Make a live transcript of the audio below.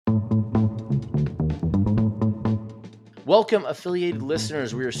Welcome, affiliated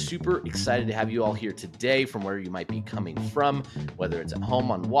listeners. We are super excited to have you all here today from where you might be coming from, whether it's at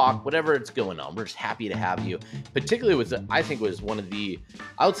home, on walk, whatever it's going on. We're just happy to have you, particularly with, I think was one of the,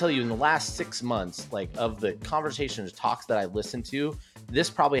 I'll tell you in the last 6 months, like of the conversations, talks that I listened to, this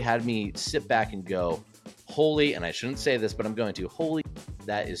probably had me sit back and go, holy, and I shouldn't say this, but I'm going to, holy,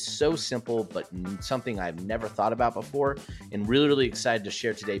 that is so simple, but something I've never thought about before, and really, really excited to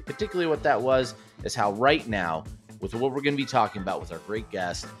share today. Particularly what that was is how right now, with what we're going to be talking about with our great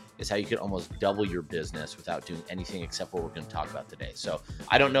guest, is how you can almost double your business without doing anything except what we're going to talk about today. So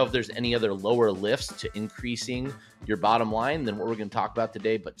I don't know if there's any other lower lifts to increasing your bottom line than what we're going to talk about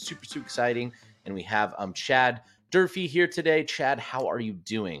today, but super, super exciting. And we have Chad Durfee here today. Chad, how are you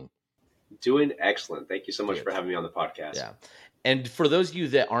doing? Doing excellent. Thank you so much for having me on the podcast. Yeah. And for those of you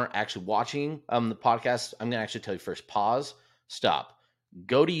that aren't actually watching the podcast, I'm going to actually tell you first, pause, stop.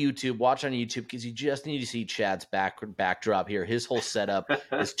 Go to YouTube, watch on YouTube, because you just need to see Chad's backdrop here. His whole setup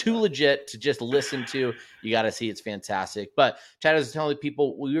is too legit to just listen to. You got to see, it's fantastic. But Chad is telling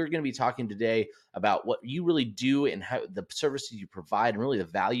people we are going to be talking today about what you really do and how the services you provide and really the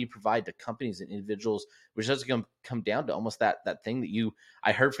value you provide to companies and individuals, which does come down to almost that thing that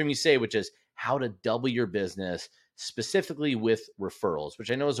I heard from you say, which is how to double your business, specifically with referrals,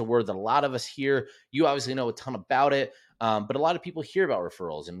 which I know is a word that a lot of us hear. You obviously know a ton about it. But a lot of people hear about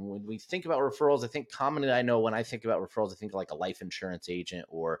referrals. And when we think about referrals, I think commonly, I know when I think about referrals, I think like a life insurance agent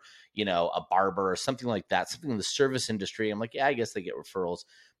or, a barber or something like that, something in the service industry. I'm like, yeah, I guess they get referrals.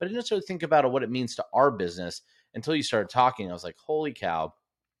 But I didn't necessarily think about what it means to our business until you started talking. I was like, holy cow,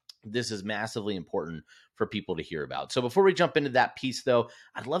 this is massively important for people to hear about. So before we jump into that piece, though,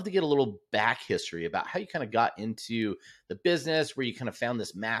 I'd love to get a little back history about how you kind of got into the business, where you kind of found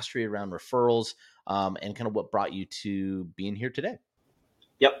this mastery around referrals, and kind of what brought you to being here today.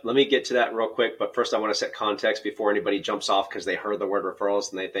 Yep, let me get to that real quick. But first, I want to set context before anybody jumps off because they heard the word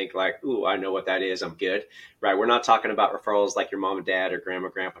referrals and they think like, ooh, I know what that is. I'm good. Right? We're not talking about referrals like your mom and dad or grandma,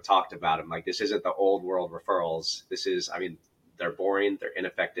 grandpa talked about them. Like this isn't the old world referrals. This is, they're boring. They're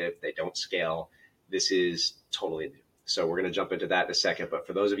ineffective. They don't scale. This is totally new. So we're going to jump into that in a second. But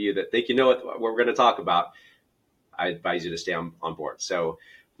for those of you that think you know what we're going to talk about, I advise you to stay on board. So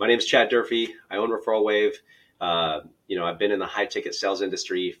my name is Chad Durfee. I own Referral Wave. I've been in the high ticket sales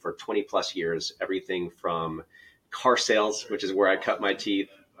industry for 20 plus years, everything from car sales, which is where I cut my teeth,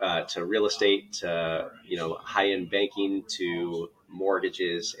 to real estate, to, high end banking, to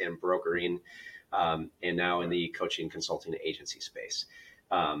mortgages and brokering, and now in the coaching consulting agency space.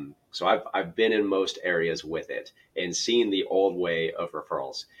 So I've been in most areas with it and seen the old way of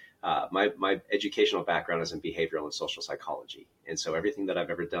referrals. My educational background is in behavioral and social psychology. And so everything that I've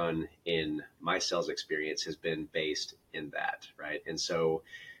ever done in my sales experience has been based in that, right? And so,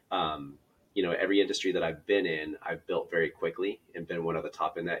 every industry that I've been in, I've built very quickly and been one of the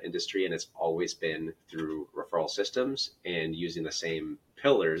top in that industry. And it's always been through referral systems and using the same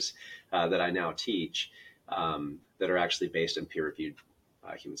pillars that I now teach, that are actually based in peer-reviewed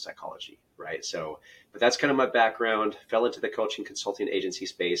human psychology, right? So, but that's kind of my background. Fell into the coaching consulting agency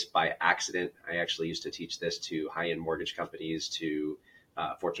space by accident. I actually used to teach this to high-end mortgage companies, to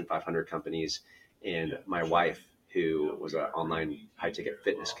Fortune 500 companies. And my wife, who was an online high-ticket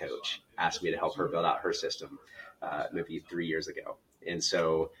fitness coach, asked me to help her build out her system maybe 3 years ago. And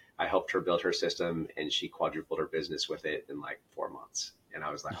so I helped her build her system, and she quadrupled her business with it in like 4 months. And I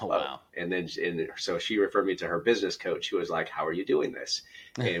was like, oh, wow. And so she referred me to her business coach, who was like, how are you doing this?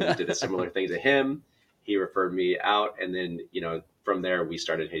 And we did a similar thing to him. He referred me out. And then, from there, we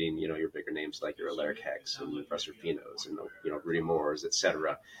started hitting, your bigger names like your Alaric Hex and Professor Finos and, Rudy Moores, et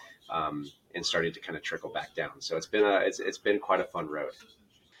cetera, and started to kind of trickle back down. So it's been quite a fun road.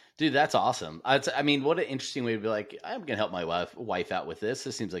 Dude, that's awesome. What an interesting way to be like, I'm going to help my wife out with this.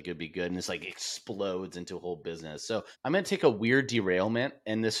 This seems like it'd be good. And it's like explodes into a whole business. So I'm going to take a weird derailment.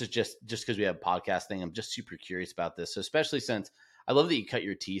 And this is just because we have a podcast thing. I'm just super curious about this. So especially since I love that you cut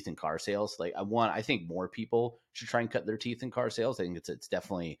your teeth in car sales. Like I think more people should try and cut their teeth in car sales. I think it's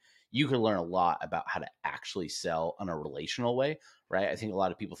definitely, you can learn a lot about how to actually sell in a relational way, right? I think a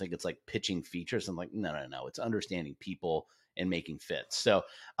lot of people think it's like pitching features. I'm like, no. It's understanding people and making fits. So,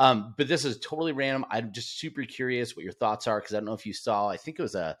 but this is totally random. I'm just super curious what your thoughts are, because I don't know if you saw, I think it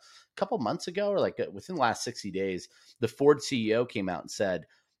was a couple months ago or like within the last 60 days, the Ford CEO came out and said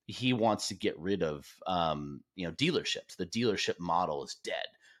he wants to get rid of, dealerships. The dealership model is dead,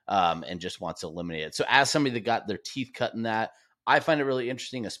 and just wants to eliminate it. So as somebody that got their teeth cut in that, I find it really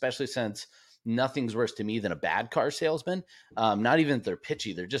interesting, especially since nothing's worse to me than a bad car salesman. Not even if they're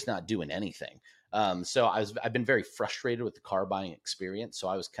pitchy, they're just not doing anything. So I've been very frustrated with the car buying experience. So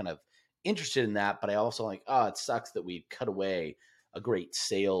I was kind of interested in that, but I also like, oh, it sucks that we cut away a great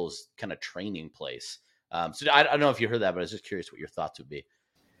sales kind of training place. So I don't know if you heard that, but I was just curious what your thoughts would be.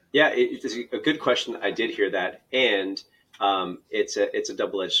 Yeah, it's a good question. I did hear that, and it's a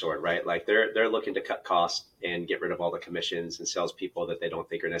double edged sword, right? Like they're looking to cut costs and get rid of all the commissions and salespeople that they don't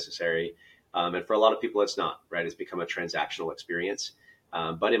think are necessary. And for a lot of people, it's not, right? It's become a transactional experience.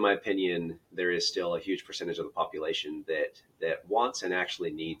 But in my opinion, there is still a huge percentage of the population that wants and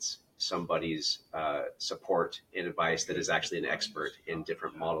actually needs somebody's support and advice that is actually an expert in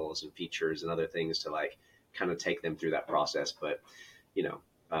different models and features and other things to like kind of take them through that process. But you know,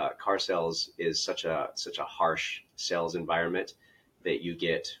 car sales is such a harsh sales environment that you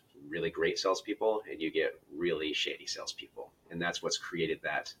get really great salespeople and you get really shady salespeople, and that's what's created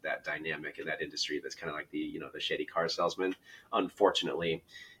that dynamic in that industry. That's kind of like the shady car salesman, unfortunately,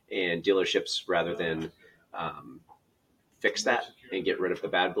 and dealerships rather than um, fix that and get rid of the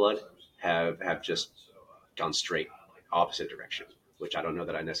bad blood have just gone straight opposite direction, which I don't know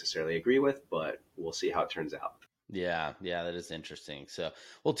that I necessarily agree with, but we'll see how it turns out. Yeah, yeah, that is interesting. So,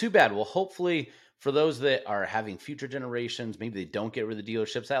 well, too bad. Well, hopefully for those that are having future generations, maybe they don't get rid of the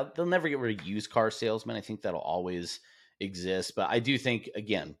dealerships. They'll never get rid of used car salesmen. I think that'll always exist. But I do think,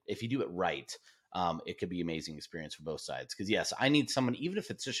 again, if you do it right, it could be an amazing experience for both sides. Because yes, I need someone, even if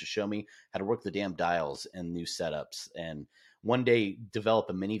it's just to show me how to work the damn dials and new setups, and one day develop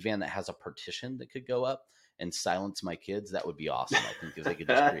a minivan that has a partition that could go up and silence my kids. That would be awesome. I think if they could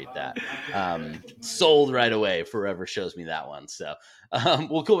just create that, sold right away. Forever shows me that one. So,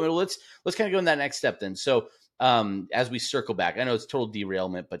 well, cool. Well, let's kind of go in that next step then. So, as we circle back, I know it's total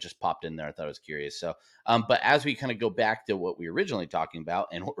derailment, but just popped in there. I thought I was curious. So, but as we kind of go back to what we were originally talking about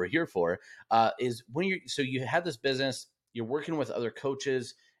and what we're here for, is when you had this business, you're working with other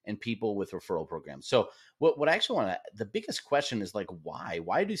coaches and people with referral programs. So what I actually the biggest question is like,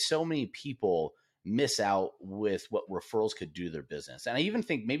 why do so many people miss out with what referrals could do to their business? And I even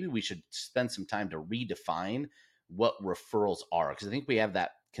think maybe we should spend some time to redefine what referrals are, because I think we have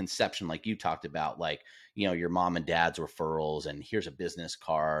that conception like you talked about, like, your mom and dad's referrals and here's a business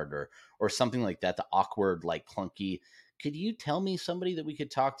card or something like that, the awkward, like clunky. Could you tell me somebody that we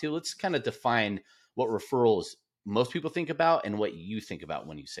could talk to? Let's kind of define what referrals most people think about and what you think about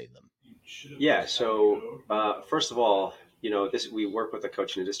when you say them. Yeah. So first of all, this we work with the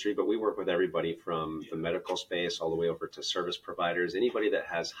coaching industry, but we work with everybody from the medical space all the way over to service providers. Anybody that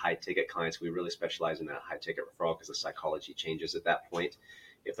has high ticket clients, we really specialize in that high ticket referral because the psychology changes at that point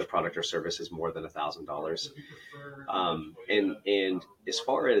if the product or service is more than $1,000. And as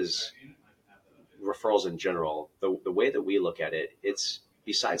far as referrals in general, the way that we look at it, it's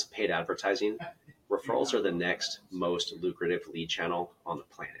besides paid advertising, referrals are the next most lucrative lead channel on the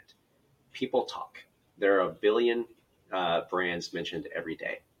planet. People talk. There are a billion brands mentioned every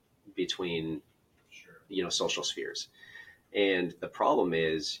day between social spheres, and the problem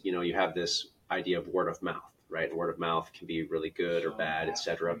is you have this idea of word of mouth, right? Word of mouth can be really good or bad,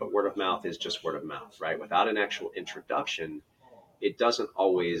 etc. But word of mouth is just word of mouth, right? Without an actual introduction, it doesn't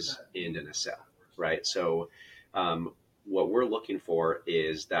always end in a sale, right? So what we're looking for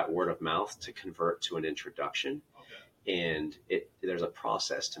is that word of mouth to convert to an introduction, and there's a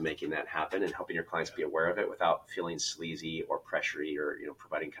process to making that happen and helping your clients be aware of it without feeling sleazy or pressury or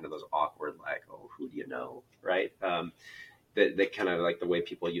providing kind of those awkward, like, oh, who do you know, right? That kind of like the way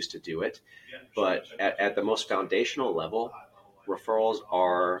people used to do it. But at the most foundational level, referrals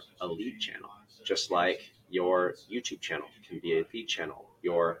are a lead channel, just like your YouTube channel can be a lead channel.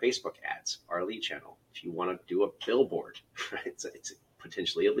 Your Facebook ads are a lead channel. If you want to do a billboard, right, it's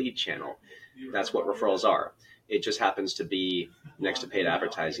potentially a lead channel. That's what referrals are. It just happens to be, next to paid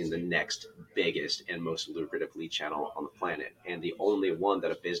advertising, the next biggest and most lucrative lead channel on the planet, and the only one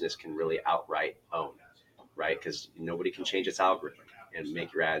that a business can really outright own, right? Because nobody can change its algorithm and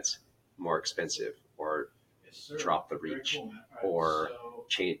make your ads more expensive or drop the reach or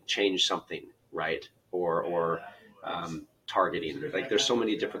change something, right? Or targeting. Like there's so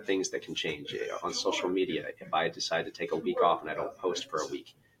many different things that can change on social media. If I decide to take a week off and I don't post for a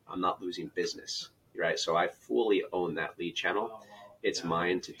week, I'm not losing business, right? So I fully own that lead channel. It's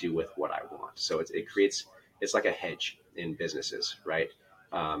mine to do with what I want. So it's like a hedge in businesses, right?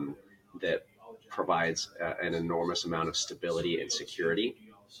 That provides an enormous amount of stability and security.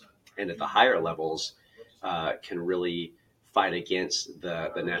 And at the higher levels, can really fight against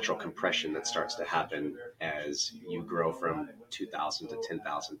the natural compression that starts to happen as you grow from 2,000 to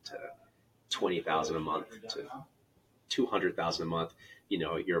 10,000 to 20,000 a month to 200,000 a month.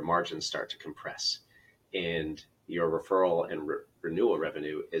 Your margins start to compress, and your referral and renewal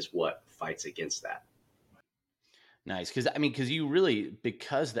revenue is what fights against that. Nice. Because you really,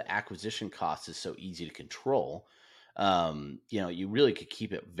 because the acquisition cost is so easy to control, you really could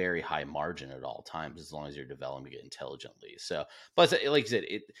keep it very high margin at all times as long as you're developing it intelligently. So, but like I said,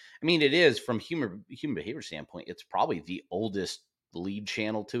 it is from human behavior standpoint, it's probably the oldest lead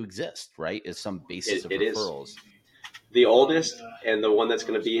channel to exist, right? Is some basis of It is referrals. the oldest and the one that's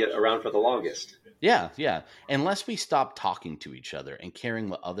going to be around for the longest. Yeah, yeah. Unless we stop talking to each other and caring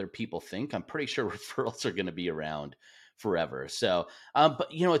what other people think, I'm pretty sure referrals are going to be around forever. So, but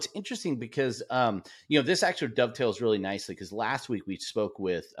it's interesting because this actually dovetails really nicely because last week we spoke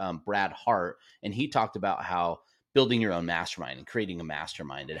with Brad Hart and he talked about how building your own mastermind and creating a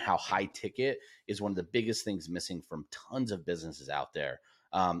mastermind and how high ticket is one of the biggest things missing from tons of businesses out there,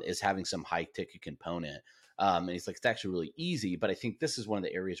 is having some high ticket component. And he's like, it's actually really easy. But I think this is one of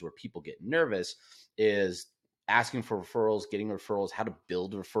the areas where people get nervous is asking for referrals, getting referrals, how to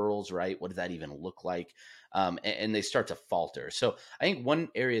build referrals, right? What does that even look like? And they start to falter. So I think one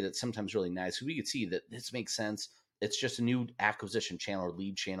area that's sometimes really nice, we could see that this makes sense. It's just a new acquisition channel or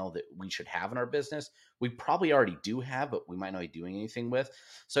lead channel that we should have in our business. We probably already do have, but we might not be doing anything with.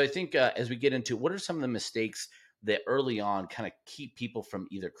 So I think as we get into what are some of the mistakes that early on kind of keep people from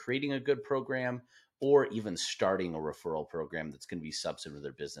either creating a good program or even starting a referral program that's going to be substantive to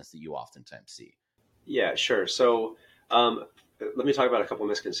their business that you oftentimes see? Yeah, sure. So let me talk about a couple of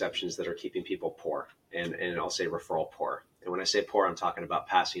misconceptions that are keeping people poor, and I'll say referral poor. And when I say poor, I'm talking about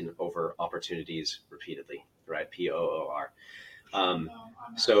passing over opportunities repeatedly, right? POOR. Um,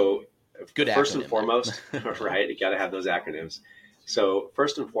 so Good first and acronym foremost, there. right? You got to have those acronyms. So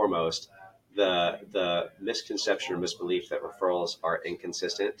first and foremost, the misconception or misbelief that referrals are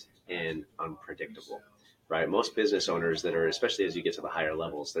inconsistent and unpredictable, right? Most business owners that are, especially as you get to the higher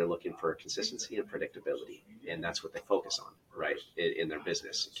levels, they're looking for consistency and predictability, and that's what they focus on, right, in their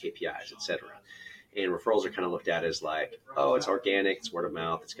business, KPIs, etc. And referrals are kind of looked at as like, oh, it's organic, it's word of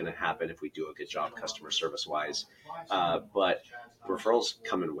mouth, it's going to happen if we do a good job customer service wise. But referrals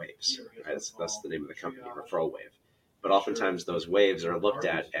come in waves, right? That's the name of the company, Referral Wave. But oftentimes those waves are looked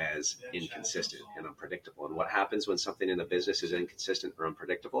at as inconsistent and unpredictable. And what happens when something in a business is inconsistent or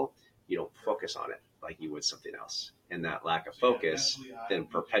unpredictable? You don't focus on it like you would something else. And that lack of focus then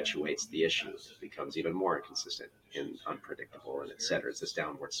perpetuates the issue. It becomes even more inconsistent and unpredictable, and et cetera. It's this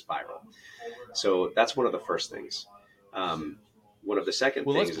downward spiral. So that's one of the first things. One of the second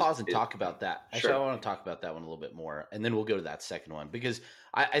Well, things let's pause and is talk about that. Actually, I sure. want to talk about that one a little bit more, and then we'll go to that second one because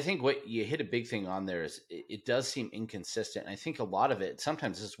I think what you hit a big thing on there is it does seem inconsistent. And I think a lot of it,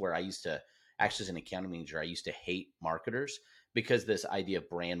 sometimes this is where I used to, actually as an accounting manager, I used to hate marketers because this idea of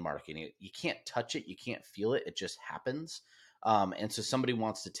brand marketing, you can't touch it, you can't feel it, it just happens. And so somebody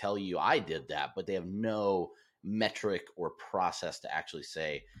wants to tell you I did that, but they have no metric or process to actually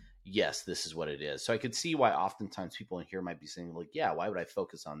say, yes, this is what it is. So I could see why oftentimes people in here might be saying, like, yeah, why would I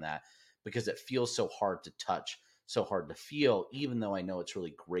focus on that? Because it feels so hard to touch, so hard to feel, even though I know it's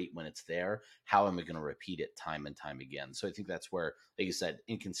really great when it's there. How am I going to repeat it time and time again? So I think that's where, like you said,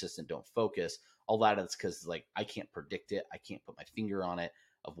 inconsistent, don't focus. A lot of it's because like I can't predict it. I can't put my finger on it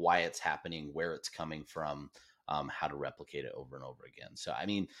of why it's happening, where it's coming from, how to replicate it over and over again. So,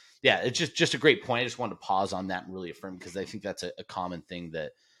 yeah, it's just a great point. I just wanted to pause on that and really affirm because I think that's a common thing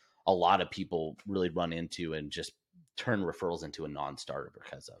that a lot of people really run into and just turn referrals into a non-starter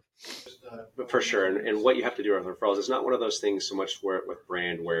because of. For sure. And what you have to do with referrals is not one of those things so much where with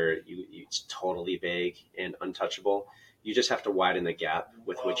brand where it's totally vague and untouchable. You just have to widen the gap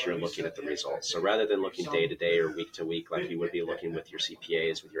with which you're looking at the results. So rather than looking day to day or week to week like you would be looking with your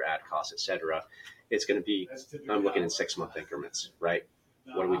CPAs, with your ad costs, et cetera, it's going to be, I'm looking in 6-month increments, right?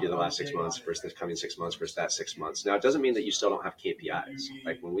 What do we do the last 6 months versus the coming 6 months versus that 6 months? Now, it doesn't mean that you still don't have KPIs.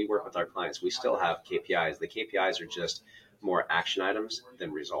 Like when we work with our clients, we still have KPIs. The KPIs are just more action items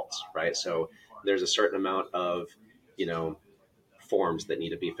than results, right? So there's a certain amount of, forms that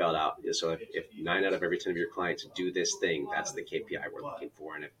need to be filled out. So if 9 out of every 10 of your clients do this thing, that's the KPI we're looking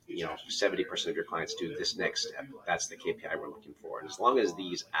for. And if 70% of your clients do this next step, that's the KPI we're looking for. And as long as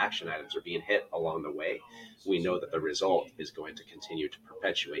these action items are being hit along the way, we know that the result is going to continue to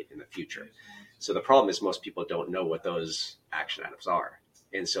perpetuate in the future. So the problem is most people don't know what those action items are.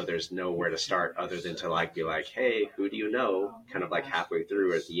 And so there's nowhere to start other than to be like, hey, who do you know? Kind of like halfway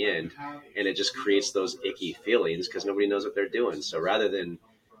through or at the end. And it just creates those icky feelings because nobody knows what they're doing. So rather than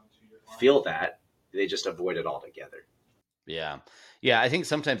feel that, they just avoid it altogether. Yeah. Yeah. I think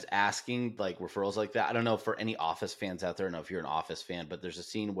sometimes asking like referrals like that, I don't know for any Office fans out there, I don't know if you're an Office fan, but there's a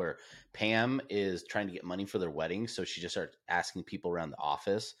scene where Pam is trying to get money for their wedding. So she just starts asking people around the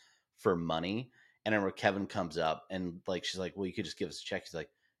office for money. And then where Kevin comes up and like, she's like, well, you could just give us a check. He's like,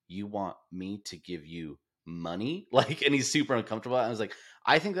 you want me to give you money, like, and he's super uncomfortable. I was like,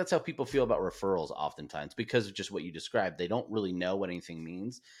 I think that's how people feel about referrals oftentimes, because of just what you described. They don't really know what anything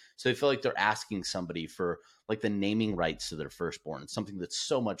means. So they feel like they're asking somebody for like the naming rights to their firstborn. It's something that's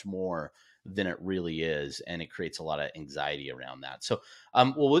so much more than it really is. And it creates a lot of anxiety around that. So,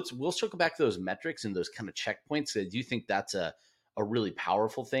 we'll circle back to those metrics and those kind of checkpoints. I do think that's a really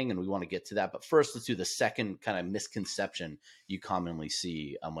powerful thing, and we want to get to that. But first, let's do the second kind of misconception you commonly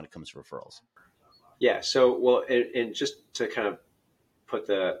see when it comes to referrals. Yeah. So, well, and just to kind of put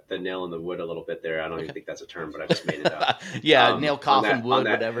the nail in the wood a little bit there. I don't even think that's a term, but I just made it up. Yeah, nail, coffin, wood,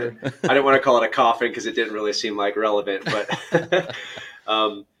 whatever. I didn't want to call it a coffin because it didn't really seem like relevant, but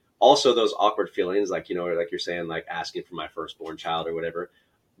also those awkward feelings, like, you know, like you're saying, like asking for my firstborn child or whatever.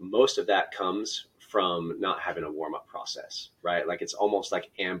 Most of that comes from not having a warm up process, right? Like it's almost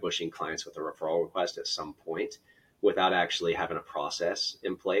like ambushing clients with a referral request at some point without actually having a process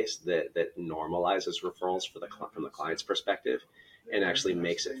in place that normalizes referrals from the client's perspective, and actually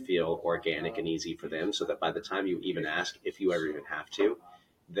makes it feel organic and easy for them, so that by the time you even ask, if you ever even have to,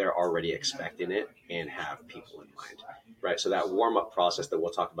 they're already expecting it and have people in mind, right? So that warm-up process that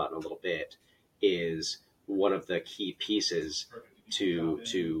we'll talk about in a little bit is one of the key pieces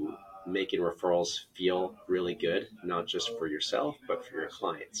to making referrals feel really good, not just for yourself, but for your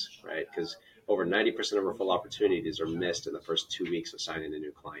clients, right? Because over 90% of referral opportunities are missed in the first 2 weeks of signing a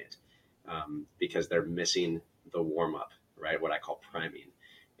new client, because they're missing the warm-up, right? What I call priming.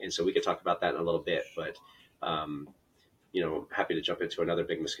 And so we could talk about that in a little bit, but, you know, happy to jump into another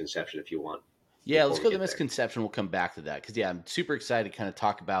big misconception if you want. Yeah, let's go to the misconception. We'll come back to that because, yeah, I'm super excited to kind of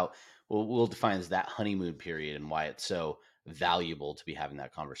talk about what we'll define as that honeymoon period and why it's so valuable to be having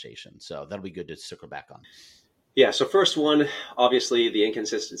that conversation. So that'll be good to circle back on. Yeah. So first one, obviously the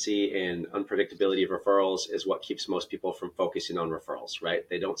inconsistency and unpredictability of referrals is what keeps most people from focusing on referrals, right?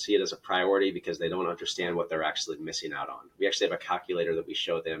 They don't see it as a priority because they don't understand what they're actually missing out on. We actually have a calculator that we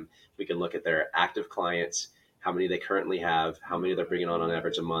show them. We can look at their active clients, how many they currently have, how many they're bringing on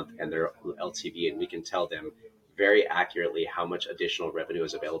average a month, and their LTV. And we can tell them very accurately how much additional revenue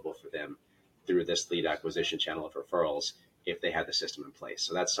is available for them through this lead acquisition channel of referrals if they had the system in place.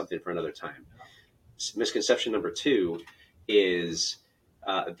 So that's something for another time. Misconception number 2 is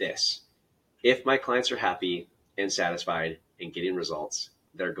this. If my clients are happy and satisfied and getting results,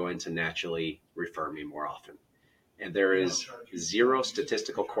 they're going to naturally refer me more often. And there is zero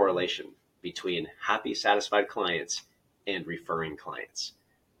statistical correlation between happy, satisfied clients and referring clients,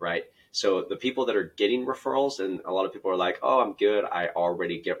 right? So the people that are getting referrals, and a lot of people are like, oh, I'm good, I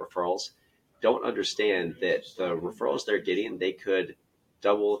already get referrals, don't understand that the referrals they're getting, they could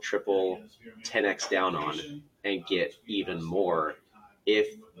double, triple, 10x down on and get even more if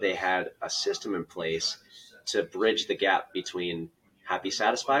they had a system in place to bridge the gap between happy,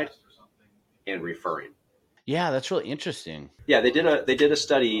 satisfied and referring. Yeah, that's really interesting. Yeah, they did a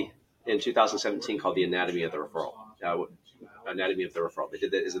study in 2017 called the Anatomy of the Referral. Anatomy of the Referral. They did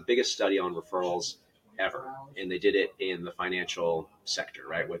that is the biggest study on referrals ever, and they did it in the financial sector,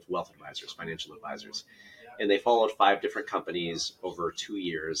 right, with wealth advisors, financial advisors. And they followed 5 different companies over 2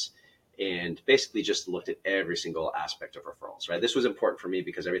 years and basically just looked at every single aspect of referrals, right? This was important for me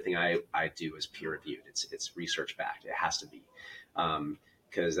because everything I do is peer reviewed. It's research backed. It has to be,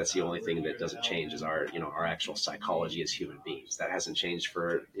 because that's the only thing that doesn't change is our actual psychology as human beings. That hasn't changed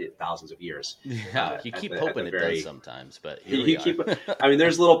for thousands of years. Yeah, you keep hoping it does sometimes, but I mean,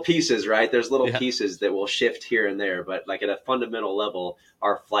 there's little pieces, right? There's little pieces that will shift here and there, but like at a fundamental level,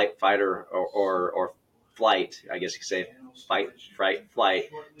 our flight, fighter, or flight, I guess you could say fight, fright, flight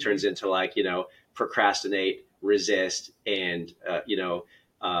turns into like, procrastinate, resist, and,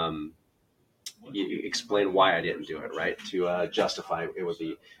 you explain why I didn't do it, right? To justify it would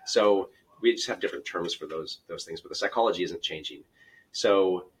be. So we just have different terms for those things, but the psychology isn't changing.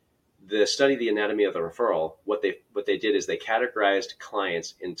 So the study, the Anatomy of the Referral, what they did is they categorized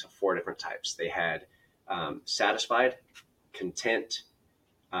clients into 4 different types. They had satisfied, content,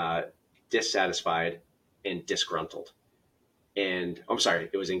 dissatisfied, and disgruntled. And I'm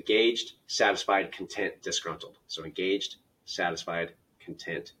sorry, it was engaged, satisfied, content, disgruntled. So engaged, satisfied,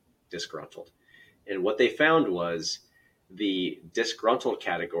 content, disgruntled. And what they found was the disgruntled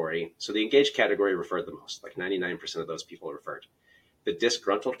category. So the engaged category referred the most, like 99% of those people referred. The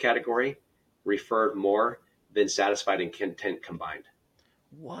disgruntled category referred more than satisfied and content combined.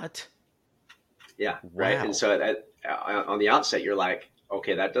 What? Yeah, right. Wow. And so on the outset, you're like,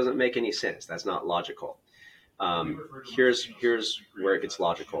 okay, that doesn't make any sense. That's not logical. Here's where it gets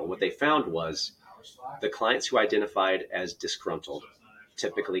logical. What they found was the clients who identified as disgruntled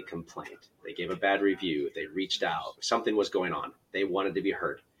typically complained. They gave a bad review. They reached out. Something was going on. They wanted to be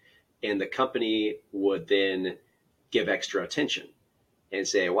heard. And the company would then give extra attention and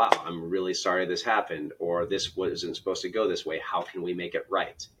say, wow, I'm really sorry this happened, or this wasn't supposed to go this way. How can we make it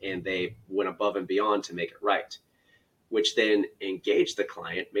right? And they went above and beyond to make it right, which then engaged the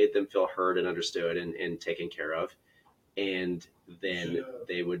client, made them feel heard and understood and taken care of. And then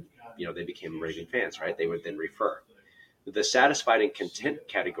they would, they became raving fans, right? They would then refer. The satisfied and content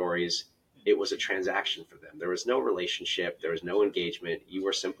categories, it was a transaction for them. There was no relationship, there was no engagement. You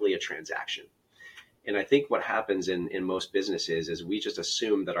were simply a transaction. And I think what happens in most businesses is we just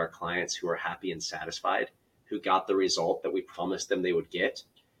assume that our clients who are happy and satisfied, who got the result that we promised them they would get,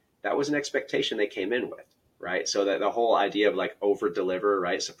 that was an expectation they came in with, right? So that the whole idea of like over deliver,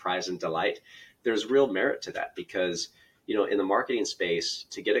 right? Surprise and delight, there's real merit to that because, in the marketing space,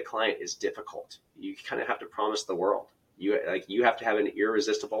 to get a client is difficult. You kind of have to promise the world. You have to have an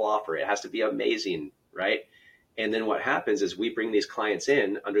irresistible offer. It has to be amazing, right? And then what happens is we bring these clients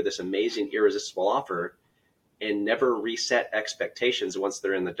in under this amazing irresistible offer and never reset expectations once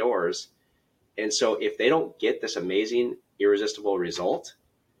they're in the doors. And so if they don't get this amazing irresistible result,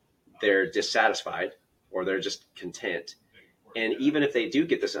 they're dissatisfied or they're just content. And even if they do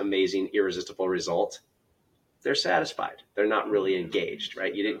get this amazing irresistible result, they're satisfied. They're not really engaged,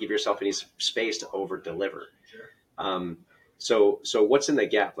 right? You didn't give yourself any space to over deliver. So what's in the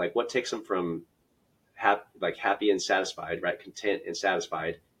gap? Like what takes them from happy and satisfied, right? Content and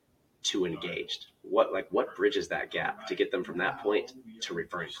satisfied to engaged. What bridges that gap to get them from that point to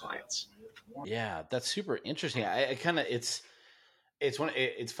referring clients? Yeah, that's super interesting. I kind of it's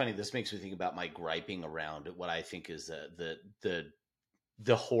funny. This makes me think about my griping around what I think is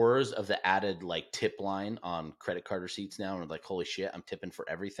the horrors of the added like tip line on credit card receipts now, and like, holy shit, I'm tipping for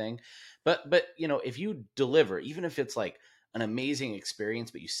everything. But if you deliver, even if it's like an amazing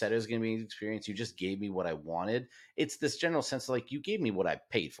experience, but you said it was going to be an experience, you just gave me what I wanted. It's this general sense of like, you gave me what I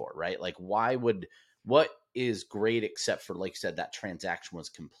paid for, right? Like, what is great except for, like you said, that transaction was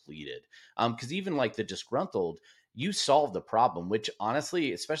completed. Because even like the disgruntled, you solved the problem, which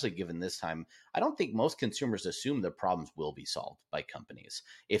honestly, especially given this time, I don't think most consumers assume their problems will be solved by companies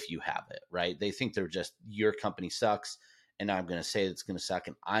if you have it, right? They think they're just, your company sucks and I'm going to say it's going to suck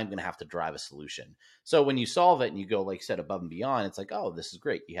and I'm going to have to drive a solution. So when you solve it and you go, like you said, above and beyond, it's like, oh, this is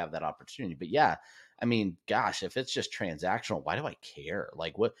great. You have that opportunity. But yeah, I mean, gosh, if it's just transactional, why do I care?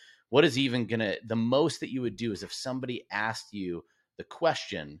 Like what is even going to, the most that you would do is if somebody asked you the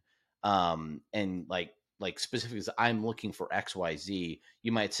question, and like specifically as I'm looking for XYZ,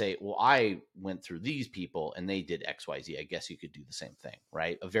 you might say, well, I went through these people and they did XYZ. I guess you could do the same thing,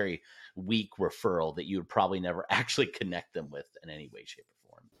 right? A very weak referral that you would probably never actually connect them with in any way, shape,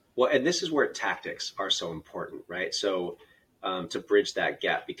 or form. Well, and this is where tactics are so important, right? So to bridge that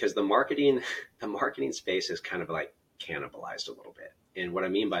gap, because the marketing the marketing space is kind of like cannibalized a little bit. And what I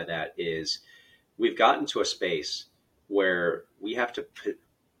mean by that is we've gotten to a space where we have to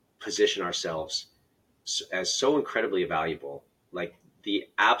position ourselves as so incredibly valuable, like the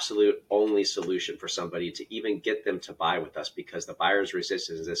absolute only solution for somebody to even get them to buy with us because the buyer's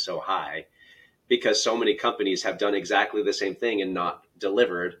resistance is so high because so many companies have done exactly the same thing and not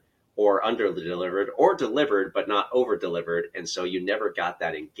delivered or under delivered or delivered but not over delivered, and so you never got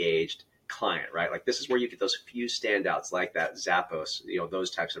that engaged client, right? Like this is where you get those few standouts like that Zappos, those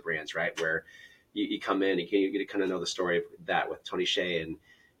types of brands, right? Where you come in and you get to kind of know the story of that with Tony Hsieh and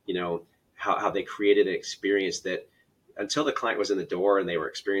you know how they created an experience that until the client was in the door and they were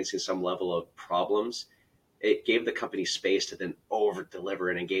experiencing some level of problems, it gave the company space to then over deliver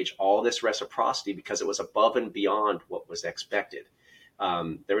and engage all this reciprocity because it was above and beyond what was expected.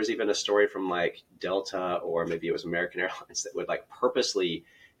 There was even a story from like Delta or maybe it was American Airlines that would like purposely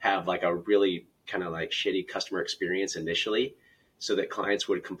have like a really kind of like shitty customer experience initially so that clients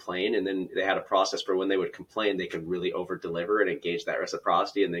would complain, and then they had a process for when they would complain they could really over deliver and engage that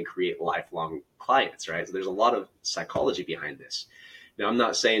reciprocity and then create lifelong clients, right? So there's a lot of psychology behind this. Now, I'm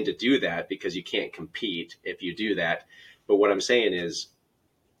not saying to do that because you can't compete if you do that. But what I'm saying is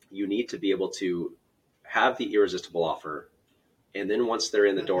you need to be able to have the irresistible offer. And then once they're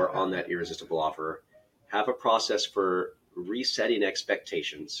in the door on that irresistible offer, have a process for resetting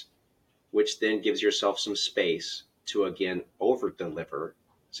expectations, which then gives yourself some space to, again, over deliver.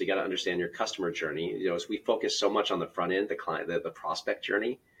 So you got to understand your customer journey. As we focus so much on the front end, the client, the prospect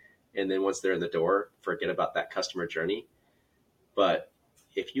journey, and then once they're in the door, forget about that customer journey. But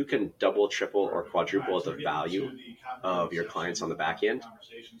if you can double, triple, or quadruple the value of your clients on the back end,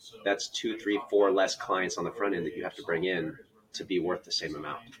 that's 2, 3, 4 less clients on the front end that you have to bring in to be worth the same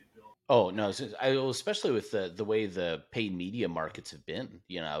amount. Oh no, especially with the way the paid media markets have been.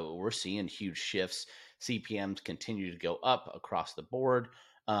 We're seeing huge shifts. CPMs continue to go up across the board.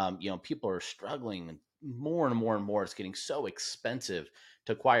 People are struggling and more and more and more. It's getting so expensive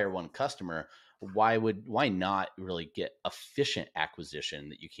to acquire one customer. Why not really get efficient acquisition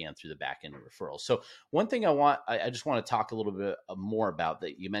that you can through the back end of referrals? So one thing I just want to talk a little bit more about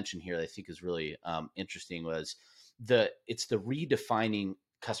that you mentioned here that I think is really interesting was it's the redefining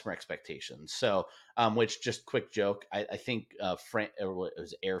customer expectations. So, which just quick joke, I think it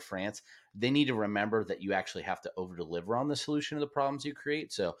was Air France. They need to remember that you actually have to over deliver on the solution of the problems you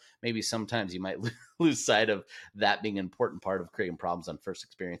create. So maybe sometimes you might lose sight of that being an important part of creating problems on first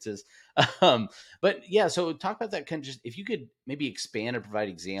experiences. But yeah, so talk about that kind of just if you could maybe expand and provide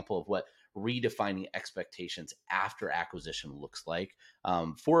example of what redefining expectations after acquisition looks like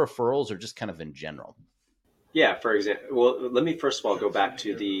for referrals or just kind of in general. Yeah, for example, well, let me first of all go back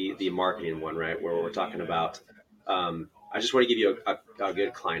to the marketing one, right, where we're talking about. I just want to give you a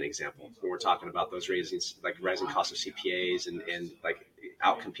good client example when we're talking about those rising costs of CPAs and like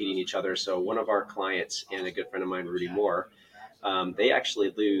out competing each other. So one of our clients and a good friend of mine, Rudy Moore, they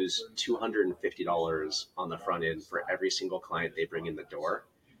actually lose $250 on the front end for every single client they bring in the door.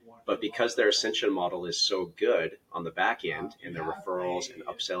 But because their ascension model is so good on the back end and their referrals and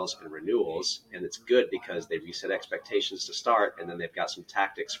upsells and renewals, and it's good because they reset expectations to start, and then they've got some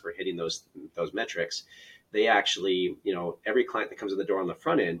tactics for hitting those metrics. They actually, every client that comes in the door on the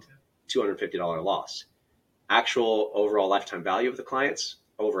front end, $250 loss. Actual overall lifetime value of the clients,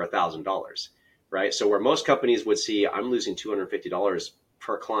 over $1,000, right? So where most companies would see, I'm losing $250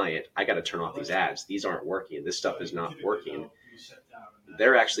 per client, I got to turn off these ads. These aren't working. This stuff is not working.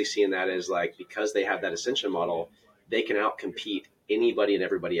 They're actually seeing that as like, because they have that ascension model, they can outcompete anybody and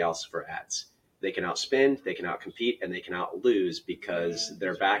everybody else for ads. They can outspend, they can outcompete, and they can outlose because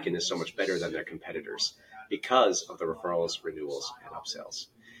their back end is so much better than their competitors because of the referrals, renewals, and upsells.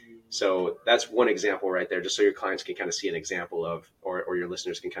 So that's one example right there, just so your clients can kind of see an example of, or your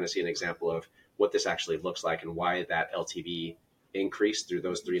listeners can kind of see an example of what this actually looks like and why that LTV increase through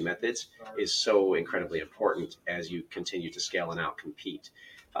those three methods is so incredibly important as you continue to scale and outcompete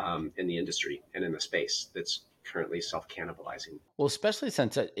in the industry and in the space that's currently self-cannibalizing. Well, especially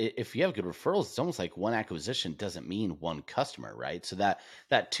since if you have good referrals, it's almost like one acquisition doesn't mean one customer, right? So that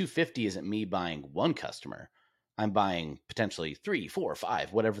 250 isn't me buying one customer. I'm buying potentially 3, 4,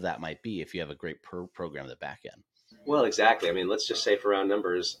 5, whatever that might be if you have a great program at the back end. Well, exactly. I mean, let's just say for round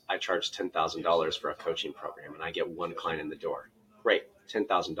numbers, I charge $10,000 for a coaching program and I get one client in the door. Great,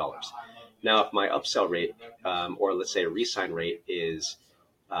 $10,000. Now, if my upsell rate, or let's say a resign rate is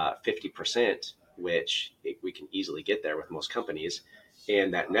 50%, which we can easily get there with most companies,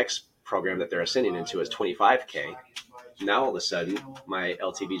 and that next program that they're ascending into is 25K, now all of a sudden my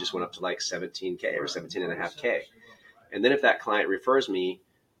LTV just went up to like 17K or 17.5K. And then if that client refers me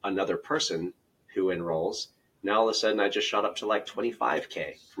another person who enrolls, now all of a sudden I just shot up to like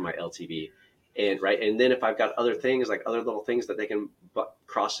 25K for my LTV. And right, and then if I've got other things like other little things that they can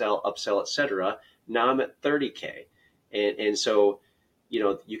cross sell, upsell, etc., now I'm at 30K. And so,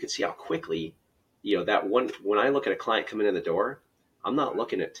 you can see how quickly, that one, when I look at a client coming in the door, I'm not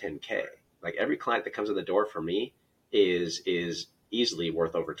looking at 10K. Like every client that comes in the door for me is easily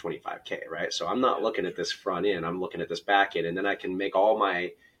worth over 25K, right? So I'm not looking at this front end, I'm looking at this back end, and then I can make all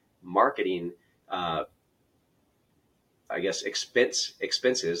my marketing, I guess,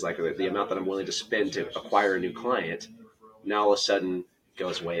 expenses, like the amount that I'm willing to spend to acquire a new client, now all of a sudden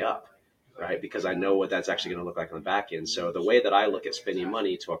goes way up, right? Because I know what that's actually going to look like on the back end. So the way that I look at spending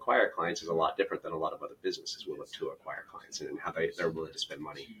money to acquire clients is a lot different than a lot of other businesses will look to acquire clients and how they're willing to spend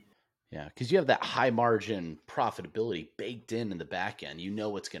money. Yeah, because you have that high margin profitability baked in the back end. You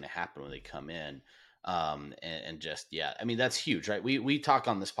know what's going to happen when they come in, and just I mean that's huge, right? We talk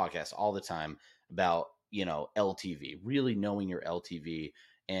on this podcast all the time about LTV, really knowing your LTV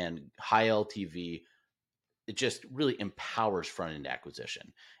and high LTV. It just really empowers front end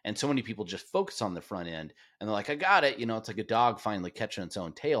acquisition, and so many people just focus on the front end and they're like, I got it. It's like a dog finally catching its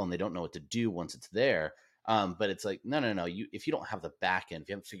own tail, and they don't know what to do once it's there. But it's like, no. If you don't have the back end, if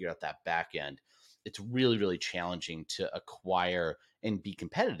you haven't figured out that back end, it's really, really challenging to acquire and be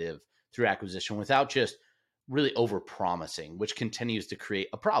competitive through acquisition without just really over promising, which continues to create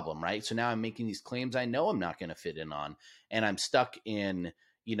a problem, right? So now I'm making these claims I know I'm not going to fit in on, and I'm stuck in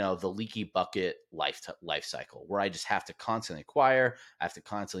the leaky bucket life cycle where I just have to constantly acquire. I have to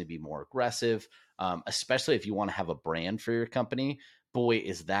constantly be more aggressive, especially if you want to have a brand for your company. Boy,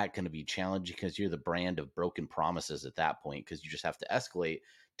 is that going to be challenging because you're the brand of broken promises at that point, because you just have to escalate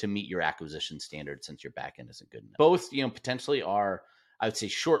to meet your acquisition standards since your back end isn't good enough. Both, potentially are, I would say,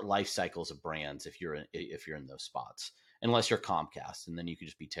 short life cycles of brands if you're in those spots, unless you're Comcast, and then you could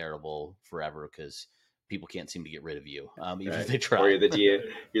just be terrible forever because people can't seem to get rid of you, even Right. if they try. Or you're the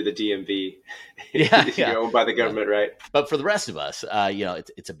DMV. Yeah, You're owned by the government, right? But for the rest of us,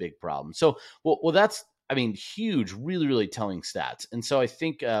 it's a big problem. So, well, that's, I mean, huge, really, really telling stats. And so I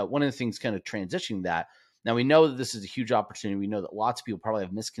think one of the things kind of transitioning that, now we know that this is a huge opportunity. We know that lots of people probably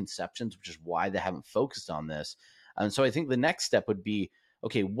have misconceptions, which is why they haven't focused on this. And so I think the next step would be,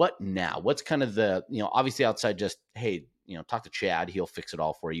 okay, what now? What's kind of the, obviously outside just, hey, talk to Chad, he'll fix it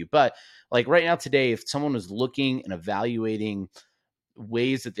all for you. But like right now today, if someone was looking and evaluating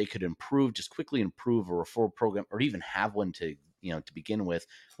ways that they could improve, just quickly improve a referral program, or even have one to begin with,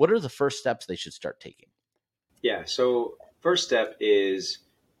 what are the first steps they should start taking? Yeah. So first step is,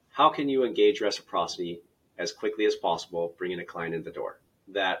 how can you engage reciprocity as quickly as possible, bringing a client in the door?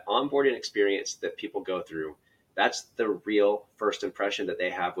 That onboarding experience that people go through, that's the real first impression that they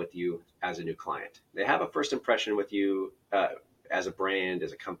have with you as a new client. They have a first impression with you as a brand,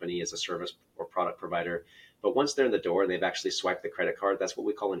 as a company, as a service or product provider. But once they're in the door and they've actually swiped the credit card, that's what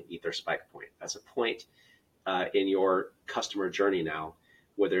we call an ether spike point. That's a point in your customer journey now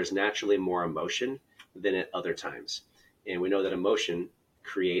where there's naturally more emotion than at other times. And we know that emotion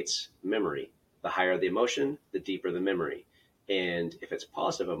creates memory. The higher the emotion, the deeper the memory. And if it's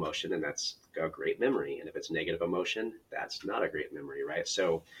positive emotion, then that's a great memory. And if it's negative emotion, that's not a great memory, right?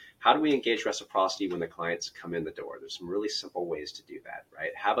 So how do we engage reciprocity when the clients come in the door? There's some really simple ways to do that,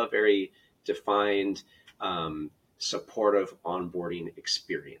 right? Have a very defined, supportive onboarding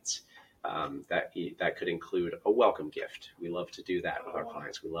experience. That could include a welcome gift. We love to do that with our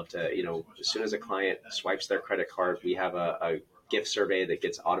clients. We love to, as soon as a client swipes their credit card, we have a gift survey that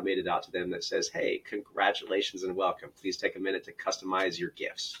gets automated out to them that says, hey, congratulations and welcome. Please take a minute to customize your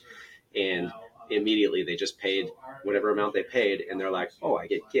gifts. And immediately they just paid whatever amount they paid, and they're like, oh, I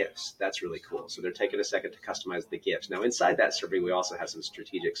get gifts. That's really cool. So they're taking a second to customize the gifts. Now, inside that survey, we also have some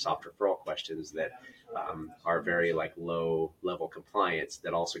strategic soft referral questions that are very like low level compliance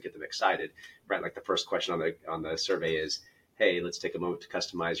that also get them excited, right? Like the first question on the survey is, hey, let's take a moment to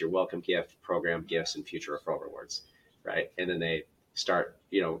customize your welcome gift, program gifts, and future referral rewards, right? And then they start,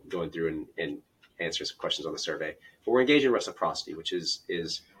 going through and answering some questions on the survey. But we're engaging reciprocity, which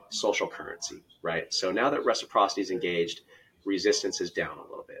is social currency, right? So now that reciprocity is engaged, resistance is down a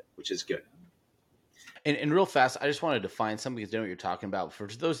little bit, which is good. And real fast, I just wanted to define something because I know what you're talking about. For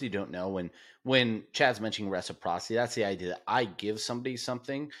those of you who don't know, when Chad's mentioning reciprocity, that's the idea that I give somebody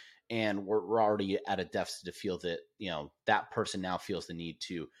something and we're already at a deficit to feel that, that person now feels the need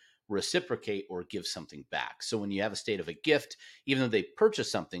to reciprocate or give something back. So when you have a state of a gift, even though they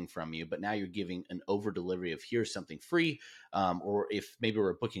purchased something from you, but now you're giving an over delivery of here's something free, or if maybe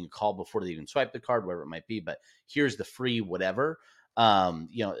we're booking a call before they even swipe the card, whatever it might be, but here's the free whatever.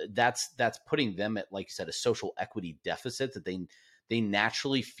 That's putting them at, like you said, a social equity deficit that they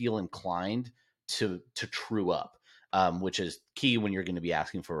naturally feel inclined to true up, which is key when you're going to be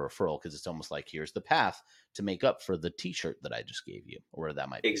asking for a referral, because it's almost like here's the path to make up for the t-shirt that I just gave you, or whatever that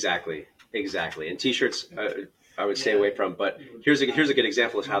might be. Exactly. And t-shirts, I would stay away from, but here's a good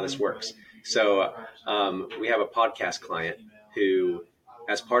example of how this works. So we have a podcast client who,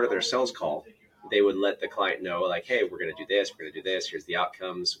 as part of their sales call, they would let the client know, like, hey, we're going to do this, here's the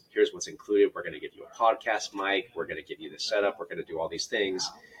outcomes, here's what's included, we're going to give you a podcast mic, we're going to give you the setup, we're going to do all these things.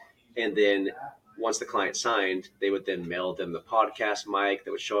 And then once the client signed, they would then mail them the podcast mic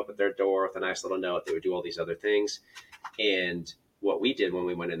that would show up at their door with a nice little note. They would do all these other things. And what we did when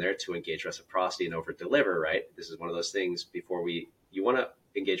we went in there to engage reciprocity and over deliver, right? This is one of those things you want to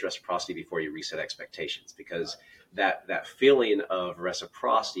engage reciprocity before you reset expectations, because that feeling of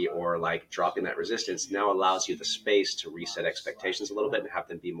reciprocity or like dropping that resistance now allows you the space to reset expectations a little bit and have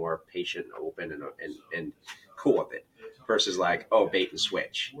them be more patient and open and cool with it, versus like, oh, bait and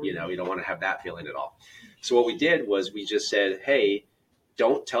switch. You don't want to have that feeling at all. So what we did was we just said, hey,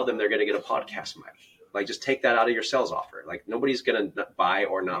 don't tell them they're going to get a podcast mic. Like, just take that out of your sales offer. Like, nobody's going to buy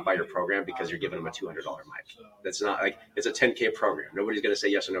or not buy your program because you're giving them a $200 mic. That's not like, it's a $10K program. Nobody's going to say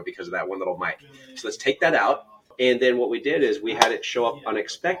yes or no because of that one little mic. So let's take that out. And then what we did is we had it show up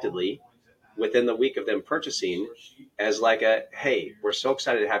unexpectedly within the week of them purchasing as like hey, we're so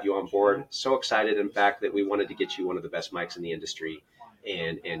excited to have you on board. So excited, in fact, that we wanted to get you one of the best mics in the industry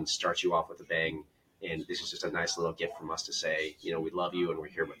and start you off with a bang. And this is just a nice little gift from us to say, we love you and we're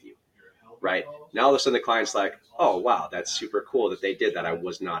here with you. Right now, all of a sudden the client's like, oh, wow, that's super cool that they did that. I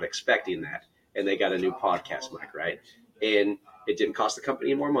was not expecting that. And they got a new podcast mic, right? And it didn't cost the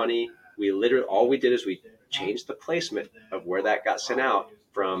company more money. All we did is we changed the placement of where that got sent out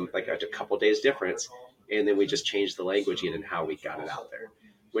from like a couple days difference. And then we just changed the language and how we got it out there,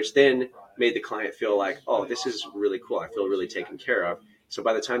 which then made the client feel like, oh, this is really cool. I feel really taken care of. So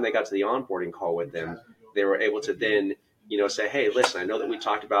by the time they got to the onboarding call with them, they were able to then, say, hey, listen, I know that we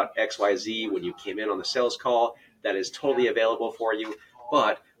talked about XYZ when you came in on the sales call. That is totally available for you.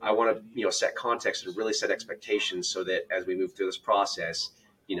 But I want to, set context and really set expectations so that as we move through this process,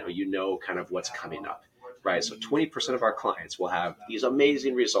 kind of what's coming up, right? So 20% of our clients will have these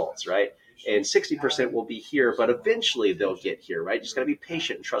amazing results, right? And 60% will be here, but eventually they'll get here, right? Just got to be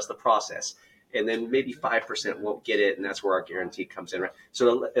patient and trust the process. And then maybe 5% won't get it, and that's where our guarantee comes in, right?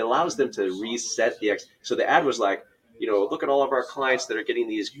 So it allows them to reset so the ad was like, look at all of our clients that are getting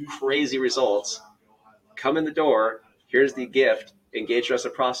these crazy results. Come in the door. Here's the gift. Engage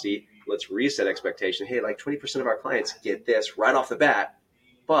reciprocity. Let's reset expectation. Hey, like 20% of our clients get this right off the bat,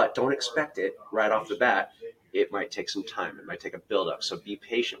 but don't expect it right off the bat. It might take some time. It might take a buildup. So be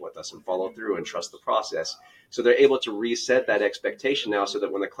patient with us and follow through and trust the process. So they're able to reset that expectation now so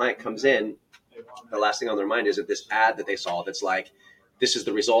that when the client comes in, the last thing on their mind isn't this ad that they saw that's like, this is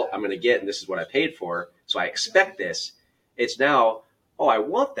the result I'm going to get and this is what I paid for. So I expect this. It's now, oh, I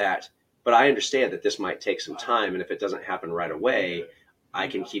want that, but I understand that this might take some time. And if it doesn't happen right away, I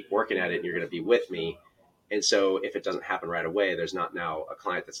can keep working at it and you're going to be with me. And so if it doesn't happen right away, there's not now a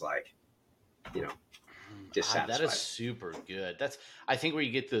client that's like, dissatisfied. That is super good. That's, I think, where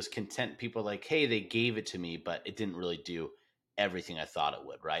you get those content people like, hey, they gave it to me, but it didn't really do everything I thought it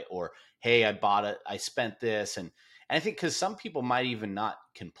would, right? Or, hey, I bought it, I spent this. And I think because some people might even not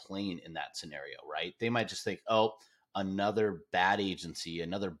complain in that scenario, right? They might just think, oh, another bad agency,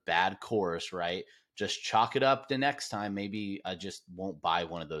 another bad course, right? Just chalk it up the next time. Maybe I just won't buy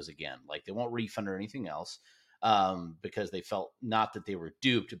one of those again. Like they won't refund or anything else because they felt not that they were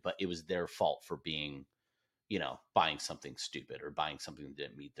duped, but it was their fault for being, buying something stupid or buying something that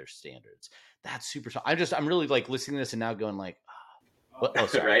didn't meet their standards. That's super. I'm really like listening to this and now going like, oh,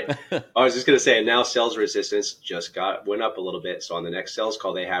 sorry. Right. I was just going to say, now sales resistance just went up a little bit. So on the next sales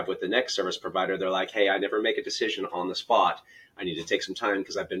call they have with the next service provider, they're like, hey, I never make a decision on the spot. I need to take some time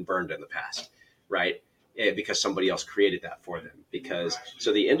because I've been burned in the past. Right. Because somebody else created that for them.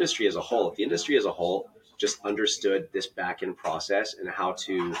 So the industry as a whole just understood this back end process and how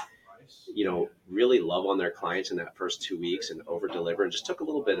to, really love on their clients in that first 2 weeks and over deliver, and just took a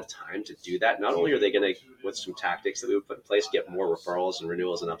little bit of time to do that. Not only are they going to, with some tactics that we would put in place, get more referrals and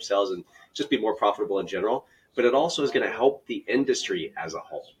renewals and upsells and just be more profitable in general, but it also is going to help the industry as a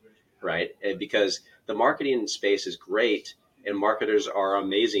whole, right? And because the marketing space is great and marketers are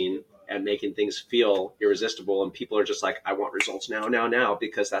amazing at making things feel irresistible, and people are just like, I want results now,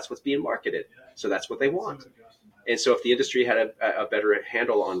 because that's what's being marketed. So that's what they want. And so if the industry had a better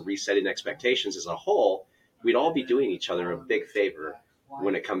handle on resetting expectations as a whole, we'd all be doing each other a big favor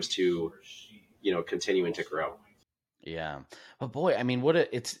when it comes to, continuing to grow. Yeah. But boy, I mean,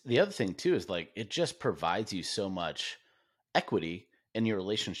 it's the other thing too, is like, it just provides you so much equity in your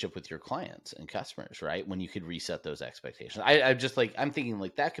relationship with your clients and customers, right? When you could reset those expectations. I'm thinking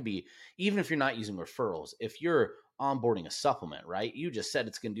like that could be, even if you're not using referrals, if you're onboarding a supplement, right? You just said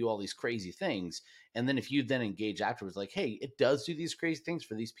it's going to do all these crazy things. And then if you then engage afterwards, like, hey, it does do these crazy things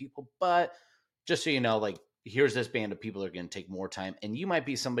for these people, but just so you know, like, here's this band of people that are going to take more time. And you might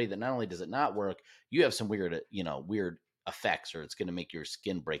be somebody that not only does it not work, you have some weird effects, or it's going to make your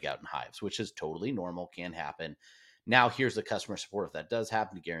skin break out in hives, which is totally normal, can happen. Now here's the customer support. If that does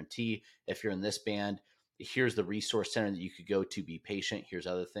happen, to guarantee, if you're in this band, here's the resource center that you could go to, be patient. Here's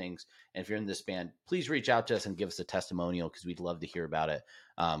other things. And if you're in this band, please reach out to us and give us a testimonial, because we'd love to hear about it.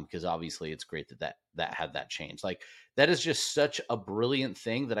 Because obviously it's great that had that change. Like, that is just such a brilliant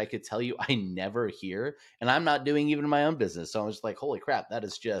thing that I could tell you I never hear, and I'm not doing even in my own business. So I'm just like, holy crap, that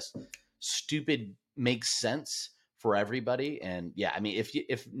is just stupid, makes sense for everybody. And yeah, I mean,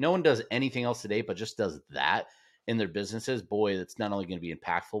 if no one does anything else today, but just does that in their businesses, boy, that's not only going to be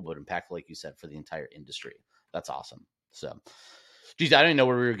impactful, but impactful, like you said, for the entire industry. That's awesome. So, geez, I don't even know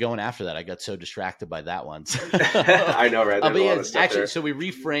where we were going after that. I got so distracted by that one. I know, right? But yeah, actually, so we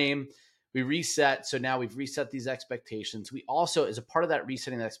reframe, we reset. So now we've reset these expectations. We also, as a part of that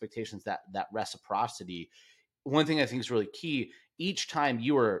resetting the expectations, that reciprocity, one thing I think is really key, each time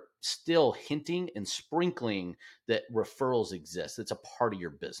you are still hinting and sprinkling that referrals exist. It's a part of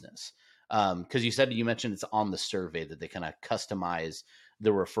your business. Because you mentioned it's on the survey that they kind of customize the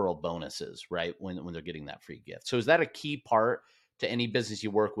referral bonuses, right? When they're getting that free gift. So is that a key part to any business you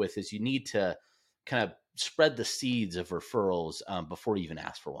work with, is you need to kind of spread the seeds of referrals before you even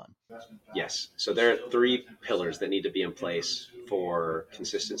ask for one? Yes. So there are 3 pillars that need to be in place for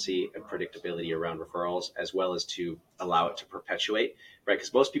consistency and predictability around referrals, as well as to allow it to perpetuate, right?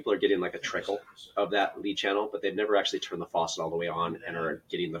 Because most people are getting like a trickle of that lead channel, but they've never actually turned the faucet all the way on and are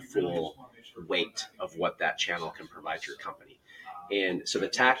getting the full weight of what that channel can provide your company. And so the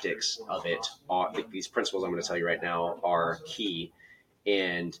tactics of it are, these principles I'm going to tell you right now are key.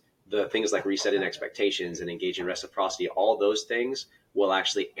 And the things like resetting expectations and engaging reciprocity, all those things will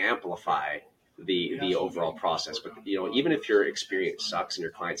actually amplify the overall process. But even if your experience sucks and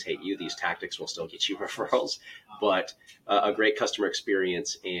your clients hate you, these tactics will still get you referrals. But a great customer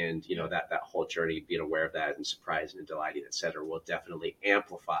experience and that whole journey, being aware of that and surprising and delighting, et cetera, will definitely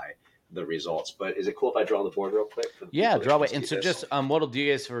amplify the results. But is it cool if I draw on the board real quick? Yeah, draw it. And so just what I'll do,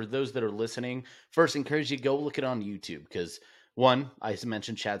 guys, for those that are listening, first encourage you to go look it on YouTube, because one, I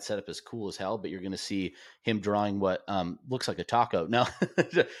mentioned Chad's setup is cool as hell, but you're going to see him drawing what looks like a taco. No,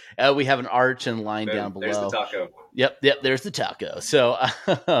 we have an arch and line down below. There's the taco. Yep, there's the taco. So,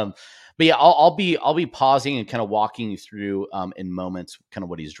 but yeah, I'll be pausing and kind of walking you through in moments kind of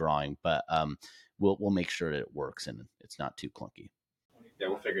what he's drawing, but we'll make sure that it works and it's not too clunky. Yeah,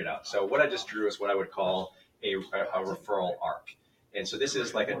 we'll figure it out. So what I just drew is what I would call a referral arc. And so this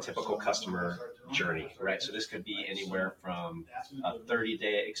is like a typical customer journey, right? So this could be anywhere from a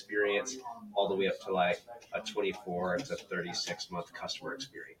 30-day experience all the way up to like a 24 to 36-month customer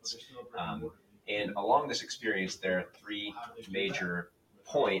experience. And along this experience, there are three major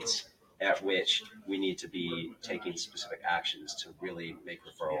points at which we need to be taking specific actions to really make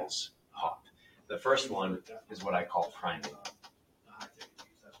referrals pop. The first one is what I call priming.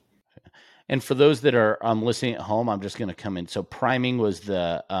 And for those that are listening at home, I'm just going to come in. So priming was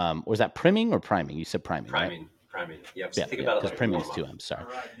the was that priming or priming? You said priming, priming, right? Priming. Yep. So think about it like priming is too. I'm sorry.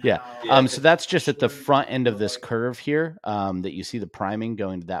 Yeah. So that's just at the front end of this curve here that you see the priming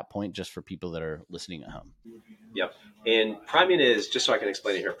going to that point, just for people that are listening at home. Yep. And priming is, just so I can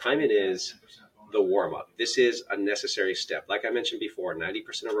explain it here, priming is the warm-up. This is a necessary step. Like I mentioned before,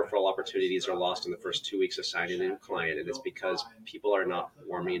 90% of referral opportunities are lost in the first 2 weeks of signing a new client, and it's because people are not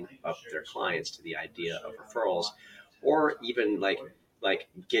warming up their clients to the idea of referrals, or even like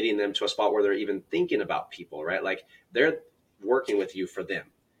getting them to a spot where they're even thinking about people, right? Like they're working with you for them.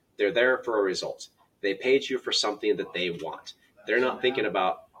 They're there for a result. They paid you for something that they want. They're not thinking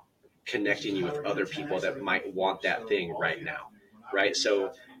about connecting you with other people that might want that thing right now, right?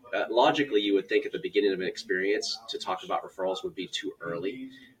 So logically, you would think at the beginning of an experience to talk about referrals would be too early.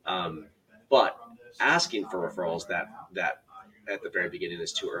 But asking for referrals that at the very beginning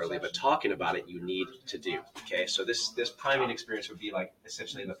is too early, but talking about it, you need to do. Okay. So this priming experience would be like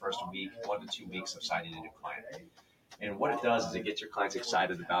essentially the first week, 1 to 2 weeks of signing a new client. And what it does is it gets your clients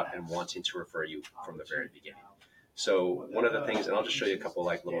excited about and wanting to refer you from the very beginning. So one of the things, and I'll just show you a couple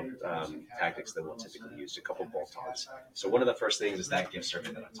like little tactics that we'll typically use, a couple bolt-ons. So one of the first things is that gift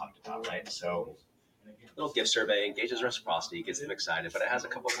survey that I talked about, right? So little gift survey engages reciprocity, gets them excited, but it has a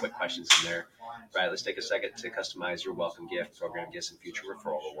couple of quick questions in there, right? Let's take a second to customize your welcome gift, program gifts, and future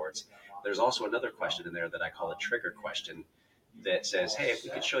referral rewards. There's also another question in there that I call a trigger question that says, hey, if we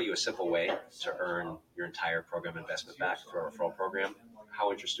could show you a simple way to earn your entire program investment back through a referral program,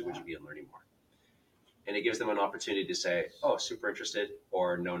 how interested would you be in learning more? And it gives them an opportunity to say, oh, super interested,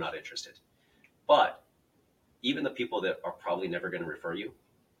 or no, not interested. But even the people that are probably never going to refer you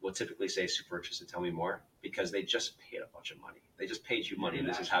will typically say, super interested, tell me more, because they just paid a bunch of money. They just paid you money, and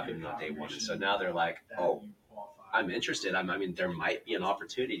this is happening on day one. And so now they're like, oh, I'm interested. I mean, there might be an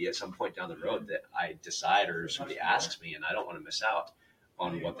opportunity at some point down the road that I decide or somebody asks me, and I don't want to miss out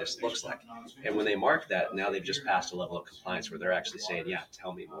on what this looks like. And when they mark that, now they've just passed a level of compliance where they're actually saying, yeah,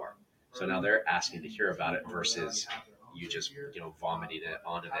 tell me more. So now they're asking to hear about it versus you just vomiting it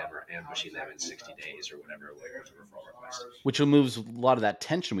onto them or ambushing them in 60 days or whatever with a referral request. Which removes a lot of that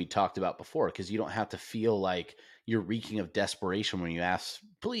tension we talked about before, because you don't have to feel like you're reeking of desperation when you ask,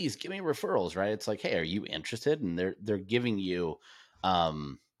 please give me referrals, right? It's like, hey, are you interested? And they're giving you,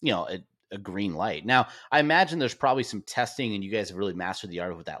 a green light. Now, I imagine there's probably some testing, and you guys have really mastered the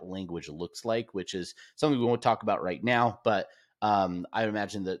art of what that language looks like, which is something we won't talk about right now, but I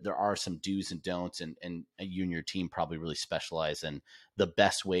imagine that there are some do's and don'ts, and you and your team probably really specialize in the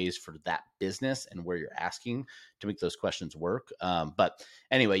best ways for that business and where you're asking to make those questions work. But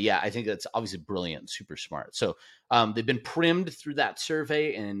anyway, yeah, I think that's obviously brilliant, super smart. So they've been primed through that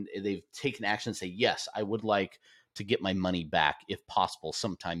survey, and they've taken action and say, yes, I would like to get my money back if possible,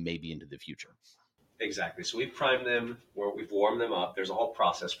 sometime maybe into the future. Exactly. So we've primed them, we've warmed them up. There's a whole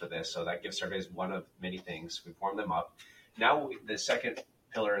process for this. So that gift survey is one of many things. We've warmed them up. Now the second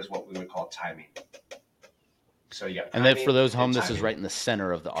pillar is what we would call timing. So you got timing, and then for those home, this is right in the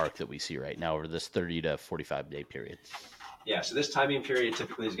center of the arc that we see right now over this 30 to 45 day period. Yeah. So this timing period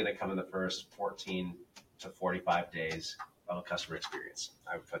typically is going to come in the first 14 to 45 days of a customer experience,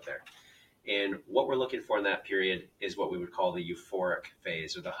 I would put there. And what we're looking for in that period is what we would call the euphoric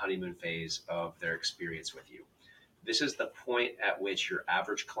phase or the honeymoon phase of their experience with you. This is the point at which your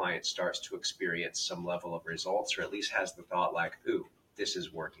average client starts to experience some level of results, or at least has the thought like, ooh, this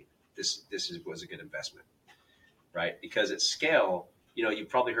is working. Was a good investment, right? Because at scale, you've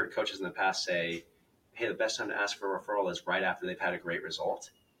probably heard coaches in the past say, hey, the best time to ask for a referral is right after they've had a great result,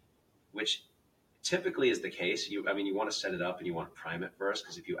 which typically is the case. You want to set it up and you want to prime it first,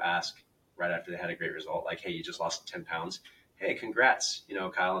 because if you ask right after they had a great result, like, hey, you just lost 10 pounds. Hey, congrats,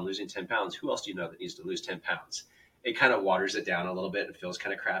 Kyle, on losing 10 pounds. Who else do you know that needs to lose 10 pounds? It kind of waters it down a little bit and feels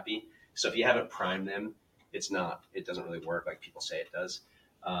kind of crappy. So if you haven't primed them, it doesn't really work like people say it does.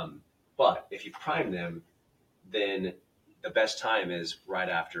 But if you prime them, then the best time is right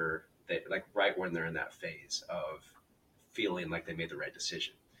after right when they're in that phase of feeling like they made the right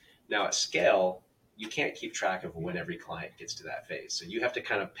decision. Now at scale, you can't keep track of when every client gets to that phase. So you have to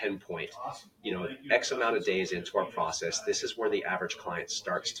kind of pinpoint, X amount of days into our process, this is where the average client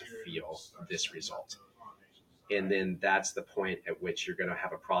starts to feel this result. And then that's the point at which you're going to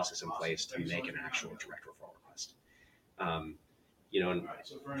have a process in place to make an actual direct referral request. And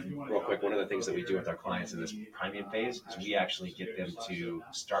real quick, one of the things that we do with our clients in this priming phase is we actually get them to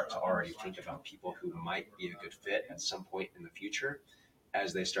start to already think about people who might be a good fit at some point in the future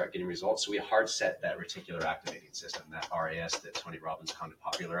as they start getting results. So we hard set that reticular activating system, that RAS that Tony Robbins kind of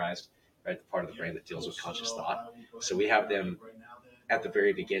popularized, right? The part of the brain that deals with conscious thought. So we have them at the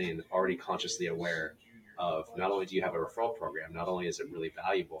very beginning already consciously aware of, not only do you have a referral program, not only is it really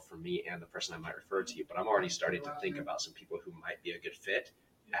valuable for me and the person I might refer to you, but I'm already starting to think about some people who might be a good fit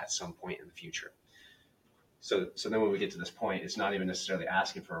at some point in the future. So then when we get to this point, it's not even necessarily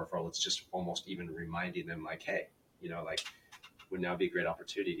asking for a referral. It's just almost even reminding them like, hey, would now be a great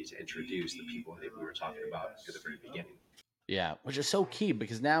opportunity to introduce the people that we were talking about at the very beginning. Yeah, which is so key,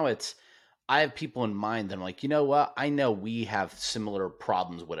 because now I have people in mind that I'm like, you know what? I know we have similar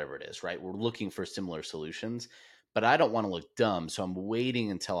problems, whatever it is, right? We're looking for similar solutions, but I don't want to look dumb. So I'm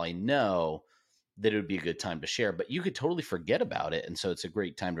waiting until I know that it would be a good time to share, but you could totally forget about it. And so it's a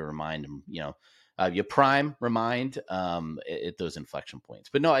great time to remind them, you prime, remind at those inflection points.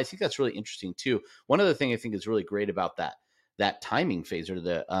 But no, I think that's really interesting too. One other thing I think is really great about that timing phase, or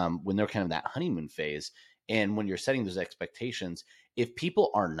the when they're kind of that honeymoon phase, and when you're setting those expectations, if people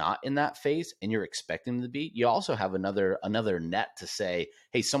are not in that phase and you're expecting them to be, you also have another net to say,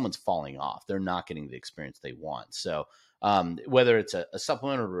 hey, someone's falling off. They're not getting the experience they want. So whether it's a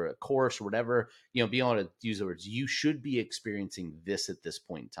supplement or a course or whatever, being able to use the words, you should be experiencing this at this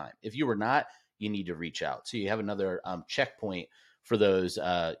point in time. If you were not, you need to reach out. So you have another checkpoint for those,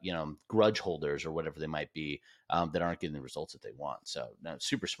 grudge holders or whatever they might be, that aren't getting the results that they want. So no,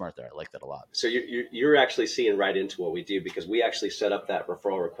 super smart there. I like that a lot. So you're actually seeing right into what we do, because we actually set up that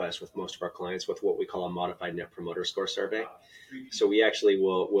referral request with most of our clients with what we call a modified Net Promoter Score survey. So we actually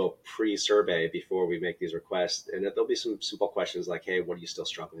will pre-survey before we make these requests, and there'll be some simple questions like, hey, what are you still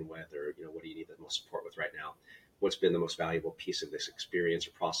struggling with, or what do you need the most support with right now? What's been the most valuable piece of this experience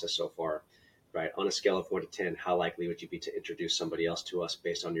or process so far? Right? On a scale of 1 to 10, how likely would you be to introduce somebody else to us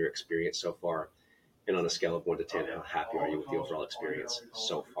based on your experience so far? And on a scale of 1 to 10, how happy are you with the overall experience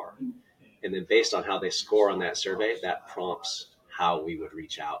so far? And then based on how they score on that survey, that prompts how we would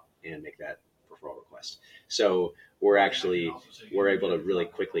reach out and make that referral request. So we're able to really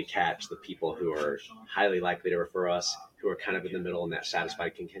quickly catch the people who are highly likely to refer us, who are kind of in the middle in that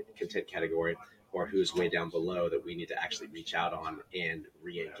satisfied content category, or who's way down below that we need to actually reach out on and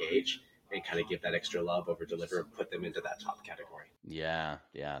re-engage and kind of give that extra love over deliver and put them into that top category. Yeah.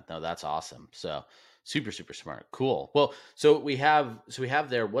 No, that's awesome. So super, super smart. Cool. Well, so we have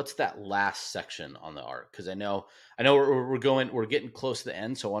there, what's that last section on the arc? Cause I know we're getting close to the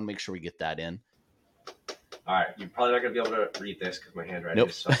end. So I want to make sure we get that in. All right. You're probably not going to be able to read this because my handwriting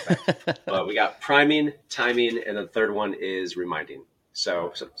is suspect. But we got priming, timing, and the third one is reminding.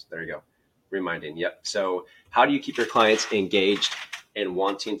 So there you go. Reminding. Yep. So how do you keep your clients engaged and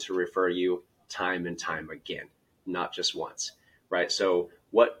wanting to refer you time and time again, not just once, right? So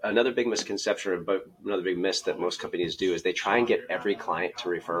another big misconception, but another big miss that most companies do is they try and get every client to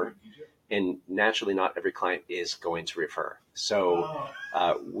refer, and naturally not every client is going to refer. So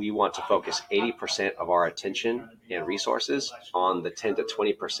we want to focus 80% of our attention and resources on the 10 to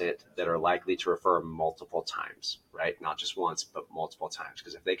 20% that are likely to refer multiple times, right? Not just once, but multiple times.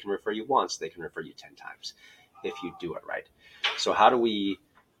 Because if they can refer you once, they can refer you 10 times if you do it right. So how do we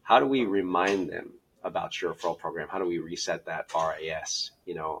remind them about your referral program? How do we reset that RAS,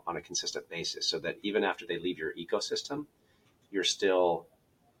 on a consistent basis, so that even after they leave your ecosystem, you're still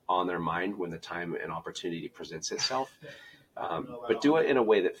on their mind when the time and opportunity presents itself? But do it in a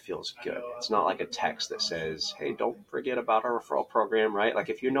way that feels good. It's not like a text that says, "Hey, don't forget about our referral program," right? Like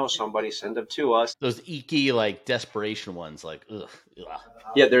if you know somebody, send them to us. Those icky, like desperation ones, like, ugh.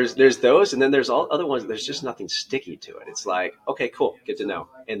 Yeah, there's those, and then there's all other ones. There's just nothing sticky to it. It's like, okay, cool, good to know,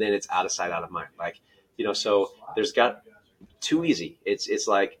 and then it's out of sight, out of mind. Like, so there's got too easy. It's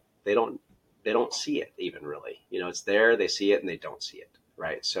like they don't see it even really. It's there, they see it, and they don't see it,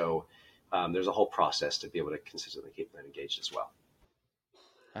 right? So there's a whole process to be able to consistently keep them engaged as well.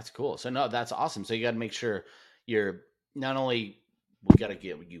 That's cool. So no, that's awesome. So you got to make sure you're not only we got to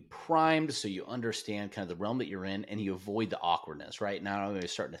get you primed so you understand kind of the realm that you're in and you avoid the awkwardness, right? Now you're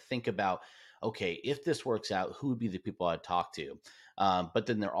starting to think about, okay, if this works out, who would be the people I'd talk to? But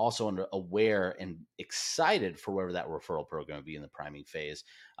then they're also aware and excited for wherever that referral program would be in the priming phase.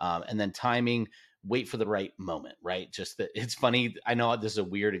 And then timing, wait for the right moment, right? Just that it's funny. I know this is a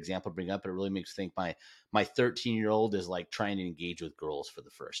weird example to bring up, but it really makes me think my 13-year-old is like trying to engage with girls for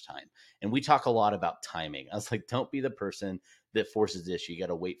the first time. And we talk a lot about timing. I was like, don't be the person that forces this. You got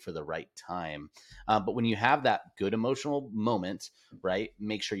to wait for the right time. But when you have that good emotional moment, right,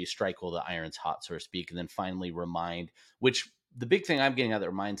 make sure you strike while the iron's hot, so to speak. And then finally remind, which the big thing I'm getting out of the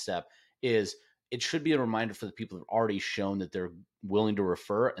remind step is it should be a reminder for the people that have already shown that they're willing to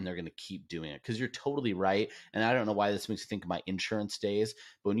refer and they're going to keep doing it. Because you're totally right. And I don't know why this makes me think of my insurance days,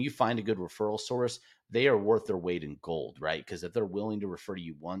 but when you find a good referral source, they are worth their weight in gold, right? Because if they're willing to refer to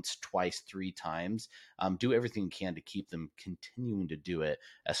you once, twice, 3 times, do everything you can to keep them continuing to do it,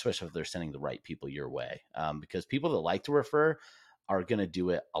 especially if they're sending the right people your way. Because people that like to refer are going to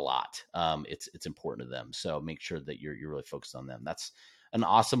do it a lot. It's important to them. So make sure that you're really focused on them. That's an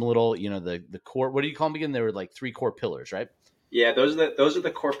awesome little, the core, what do you call them again? There were like 3 core pillars, right? Yeah, those are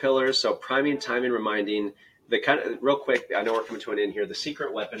the core pillars. So priming, timing, reminding. The kind of real quick, I know we're coming to an end here. The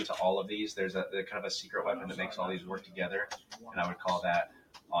secret weapon to all of these, there's a kind of a secret weapon that makes all these work together, and I would call that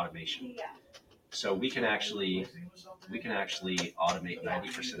automation. So we can actually automate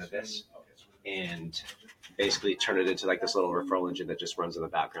 90% of this and basically turn it into like this little referral engine that just runs in the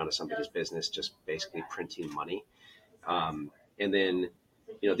background of somebody's business, just basically printing money. And then,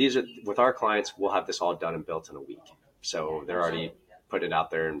 these are with our clients, we'll have this all done and built in a week. So they're already putting it out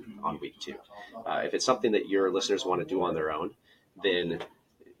there on week 2. If it's something that your listeners want to do on their own, then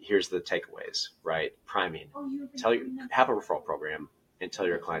here's the takeaways, right? Priming, have a referral program and tell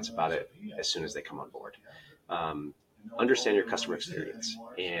your clients about it as soon as they come on board. Understand your customer experience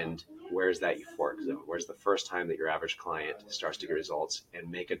and where's that euphoric zone? Where's the first time that your average client starts to get results, and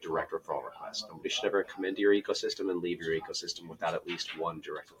make a direct referral request. Nobody should ever come into your ecosystem and leave your ecosystem without at least one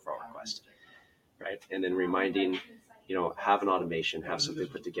direct referral request, right? And then reminding, have an automation, have something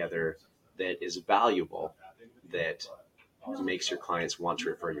put together that is valuable, that makes your clients want to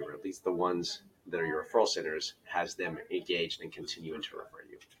refer you, or at least the ones that are your referral centers, has them engaged and continuing to refer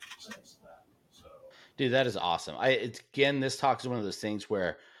you. Dude, that is awesome. Again, this talk is one of those things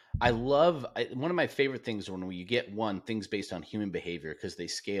where one of my favorite things when we get things based on human behavior, because they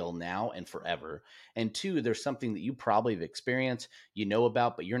scale now and forever. And 2, there's something that you probably have experienced,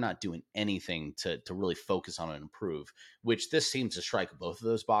 about, but you're not doing anything to really focus on and improve, which this seems to strike both of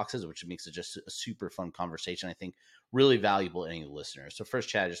those boxes, which makes it just a super fun conversation. I think really valuable to any listeners. So first,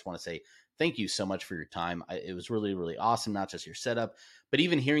 Chad, I just want to say thank you so much for your time. It was really, really awesome, not just your setup, but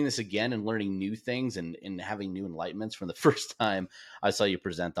even hearing this again and learning new things and having new enlightenments from the first time I saw you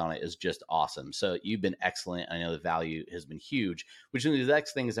present on it is just awesome. So you've been excellent. I know the value has been huge, which means the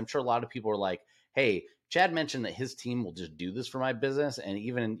next thing is I'm sure a lot of people are like, hey, Chad mentioned that his team will just do this for my business. And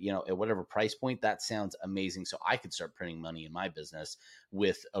even, at whatever price point, that sounds amazing. So I could start printing money in my business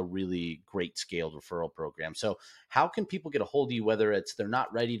with a really great scaled referral program. So how can people get a hold of you, whether it's they're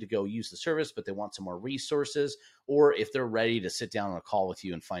not ready to go use the service, but they want some more resources, or if they're ready to sit down on a call with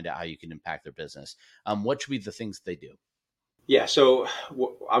you and find out how you can impact their business? What should be the things they do? Yeah, so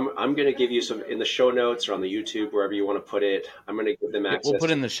I'm going to give you some in the show notes or on the YouTube, wherever you want to put it. I'm going to give them Yep, we'll access put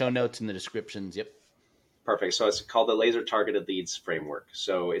to. in the show notes and the descriptions. Yep. Perfect. So it's called the Laser Targeted Leads Framework.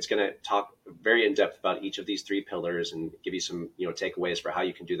 So it's going to talk very in depth about each of these 3 pillars and give you some, takeaways for how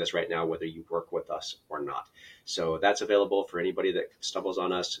you can do this right now, whether you work with us or not. So that's available for anybody that stumbles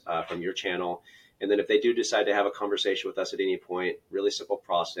on us from your channel. And then if they do decide to have a conversation with us at any point, really simple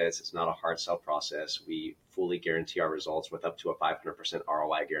process. It's not a hard sell process. We fully guarantee our results with up to a 500%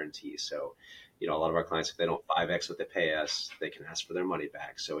 ROI guarantee. So, a lot of our clients, if they don't 5X what they pay us, they can ask for their money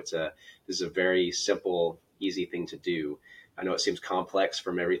back. So this is a very simple, easy thing to do. I know it seems complex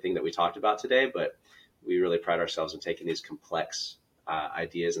from everything that we talked about today, but we really pride ourselves in taking these complex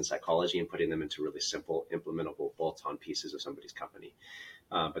ideas in psychology and putting them into really simple, implementable, bolt-on pieces of somebody's company.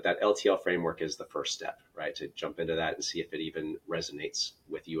 But that LTL framework is the first step, right? To jump into that and see if it even resonates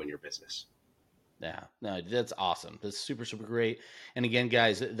with you and your business. Yeah, no, that's awesome. That's super, super great. And again,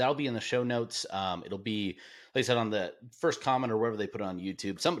 guys, that'll be in the show notes. It'll be, like I said, on the first comment or wherever they put it on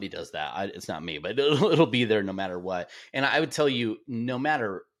YouTube. Somebody does that. It's not me, but it'll be there no matter what. And I would tell you, no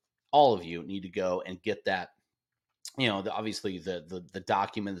matter, all of you need to go and get that. Obviously the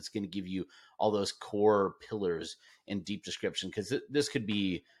document that's going to give you all those core pillars and deep description, because this could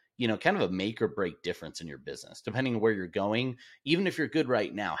be, kind of a make or break difference in your business, depending on where you're going. Even if you're good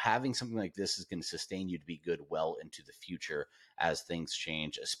right now, having something like this is going to sustain you to be good well into the future as things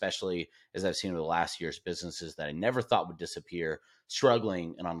change, especially as I've seen over the last year's businesses that I never thought would disappear,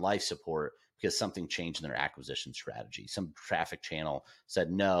 struggling and on life support because something changed in their acquisition strategy. Some traffic channel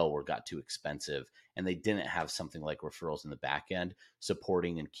said no or got too expensive, and they didn't have something like referrals in the back end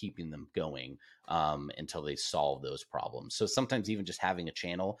supporting and keeping them going until they solve those problems. So sometimes even just having a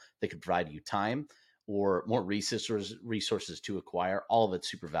channel that could provide you time or more resources to acquire, all of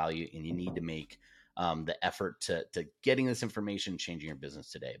it's super value, and you need to make the effort to getting this information, changing your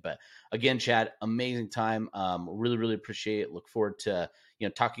business today. But again, Chad, amazing time. Really, really appreciate it. Look forward to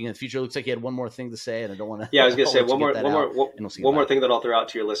talking in the future. It looks like you had one more thing to say, and I don't want to. Yeah, I was going to say one more thing that I'll throw out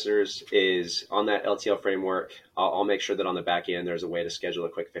to your listeners is on that LTL framework. I'll make sure that on the back end there's a way to schedule a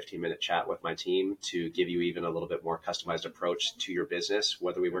quick 15-minute chat with my team to give you even a little bit more customized approach to your business,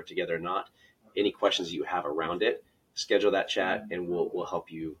 whether we work together or not. Any questions you have around it, schedule that chat, and we'll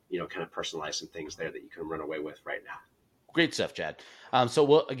help you, kind of personalize some things there that you can run away with right now. Great stuff, Chad.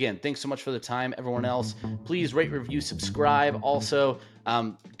 Again, thanks so much for the time. Everyone else, please rate, review, subscribe. Also,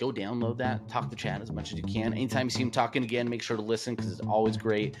 go download that, talk to Chad as much as you can. Anytime you see him talking again, make sure to listen because it's always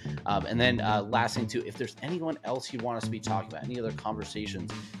great. And then last thing too, if there's anyone else you want us to be talking about, any other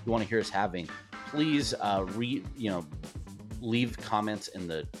conversations you want to hear us having, please leave comments in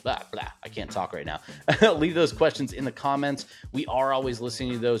the I can't talk right now. Leave those questions in the comments. We are always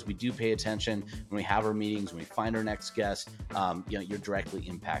listening to those. We do pay attention when we have our meetings, when we find our next guest. You're directly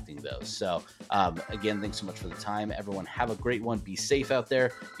impacting those. So again, thanks so much for the time. Everyone have a great one. Be safe out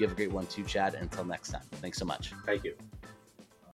there. You have a great one too, Chad. Until next time. Thanks so much. Thank you.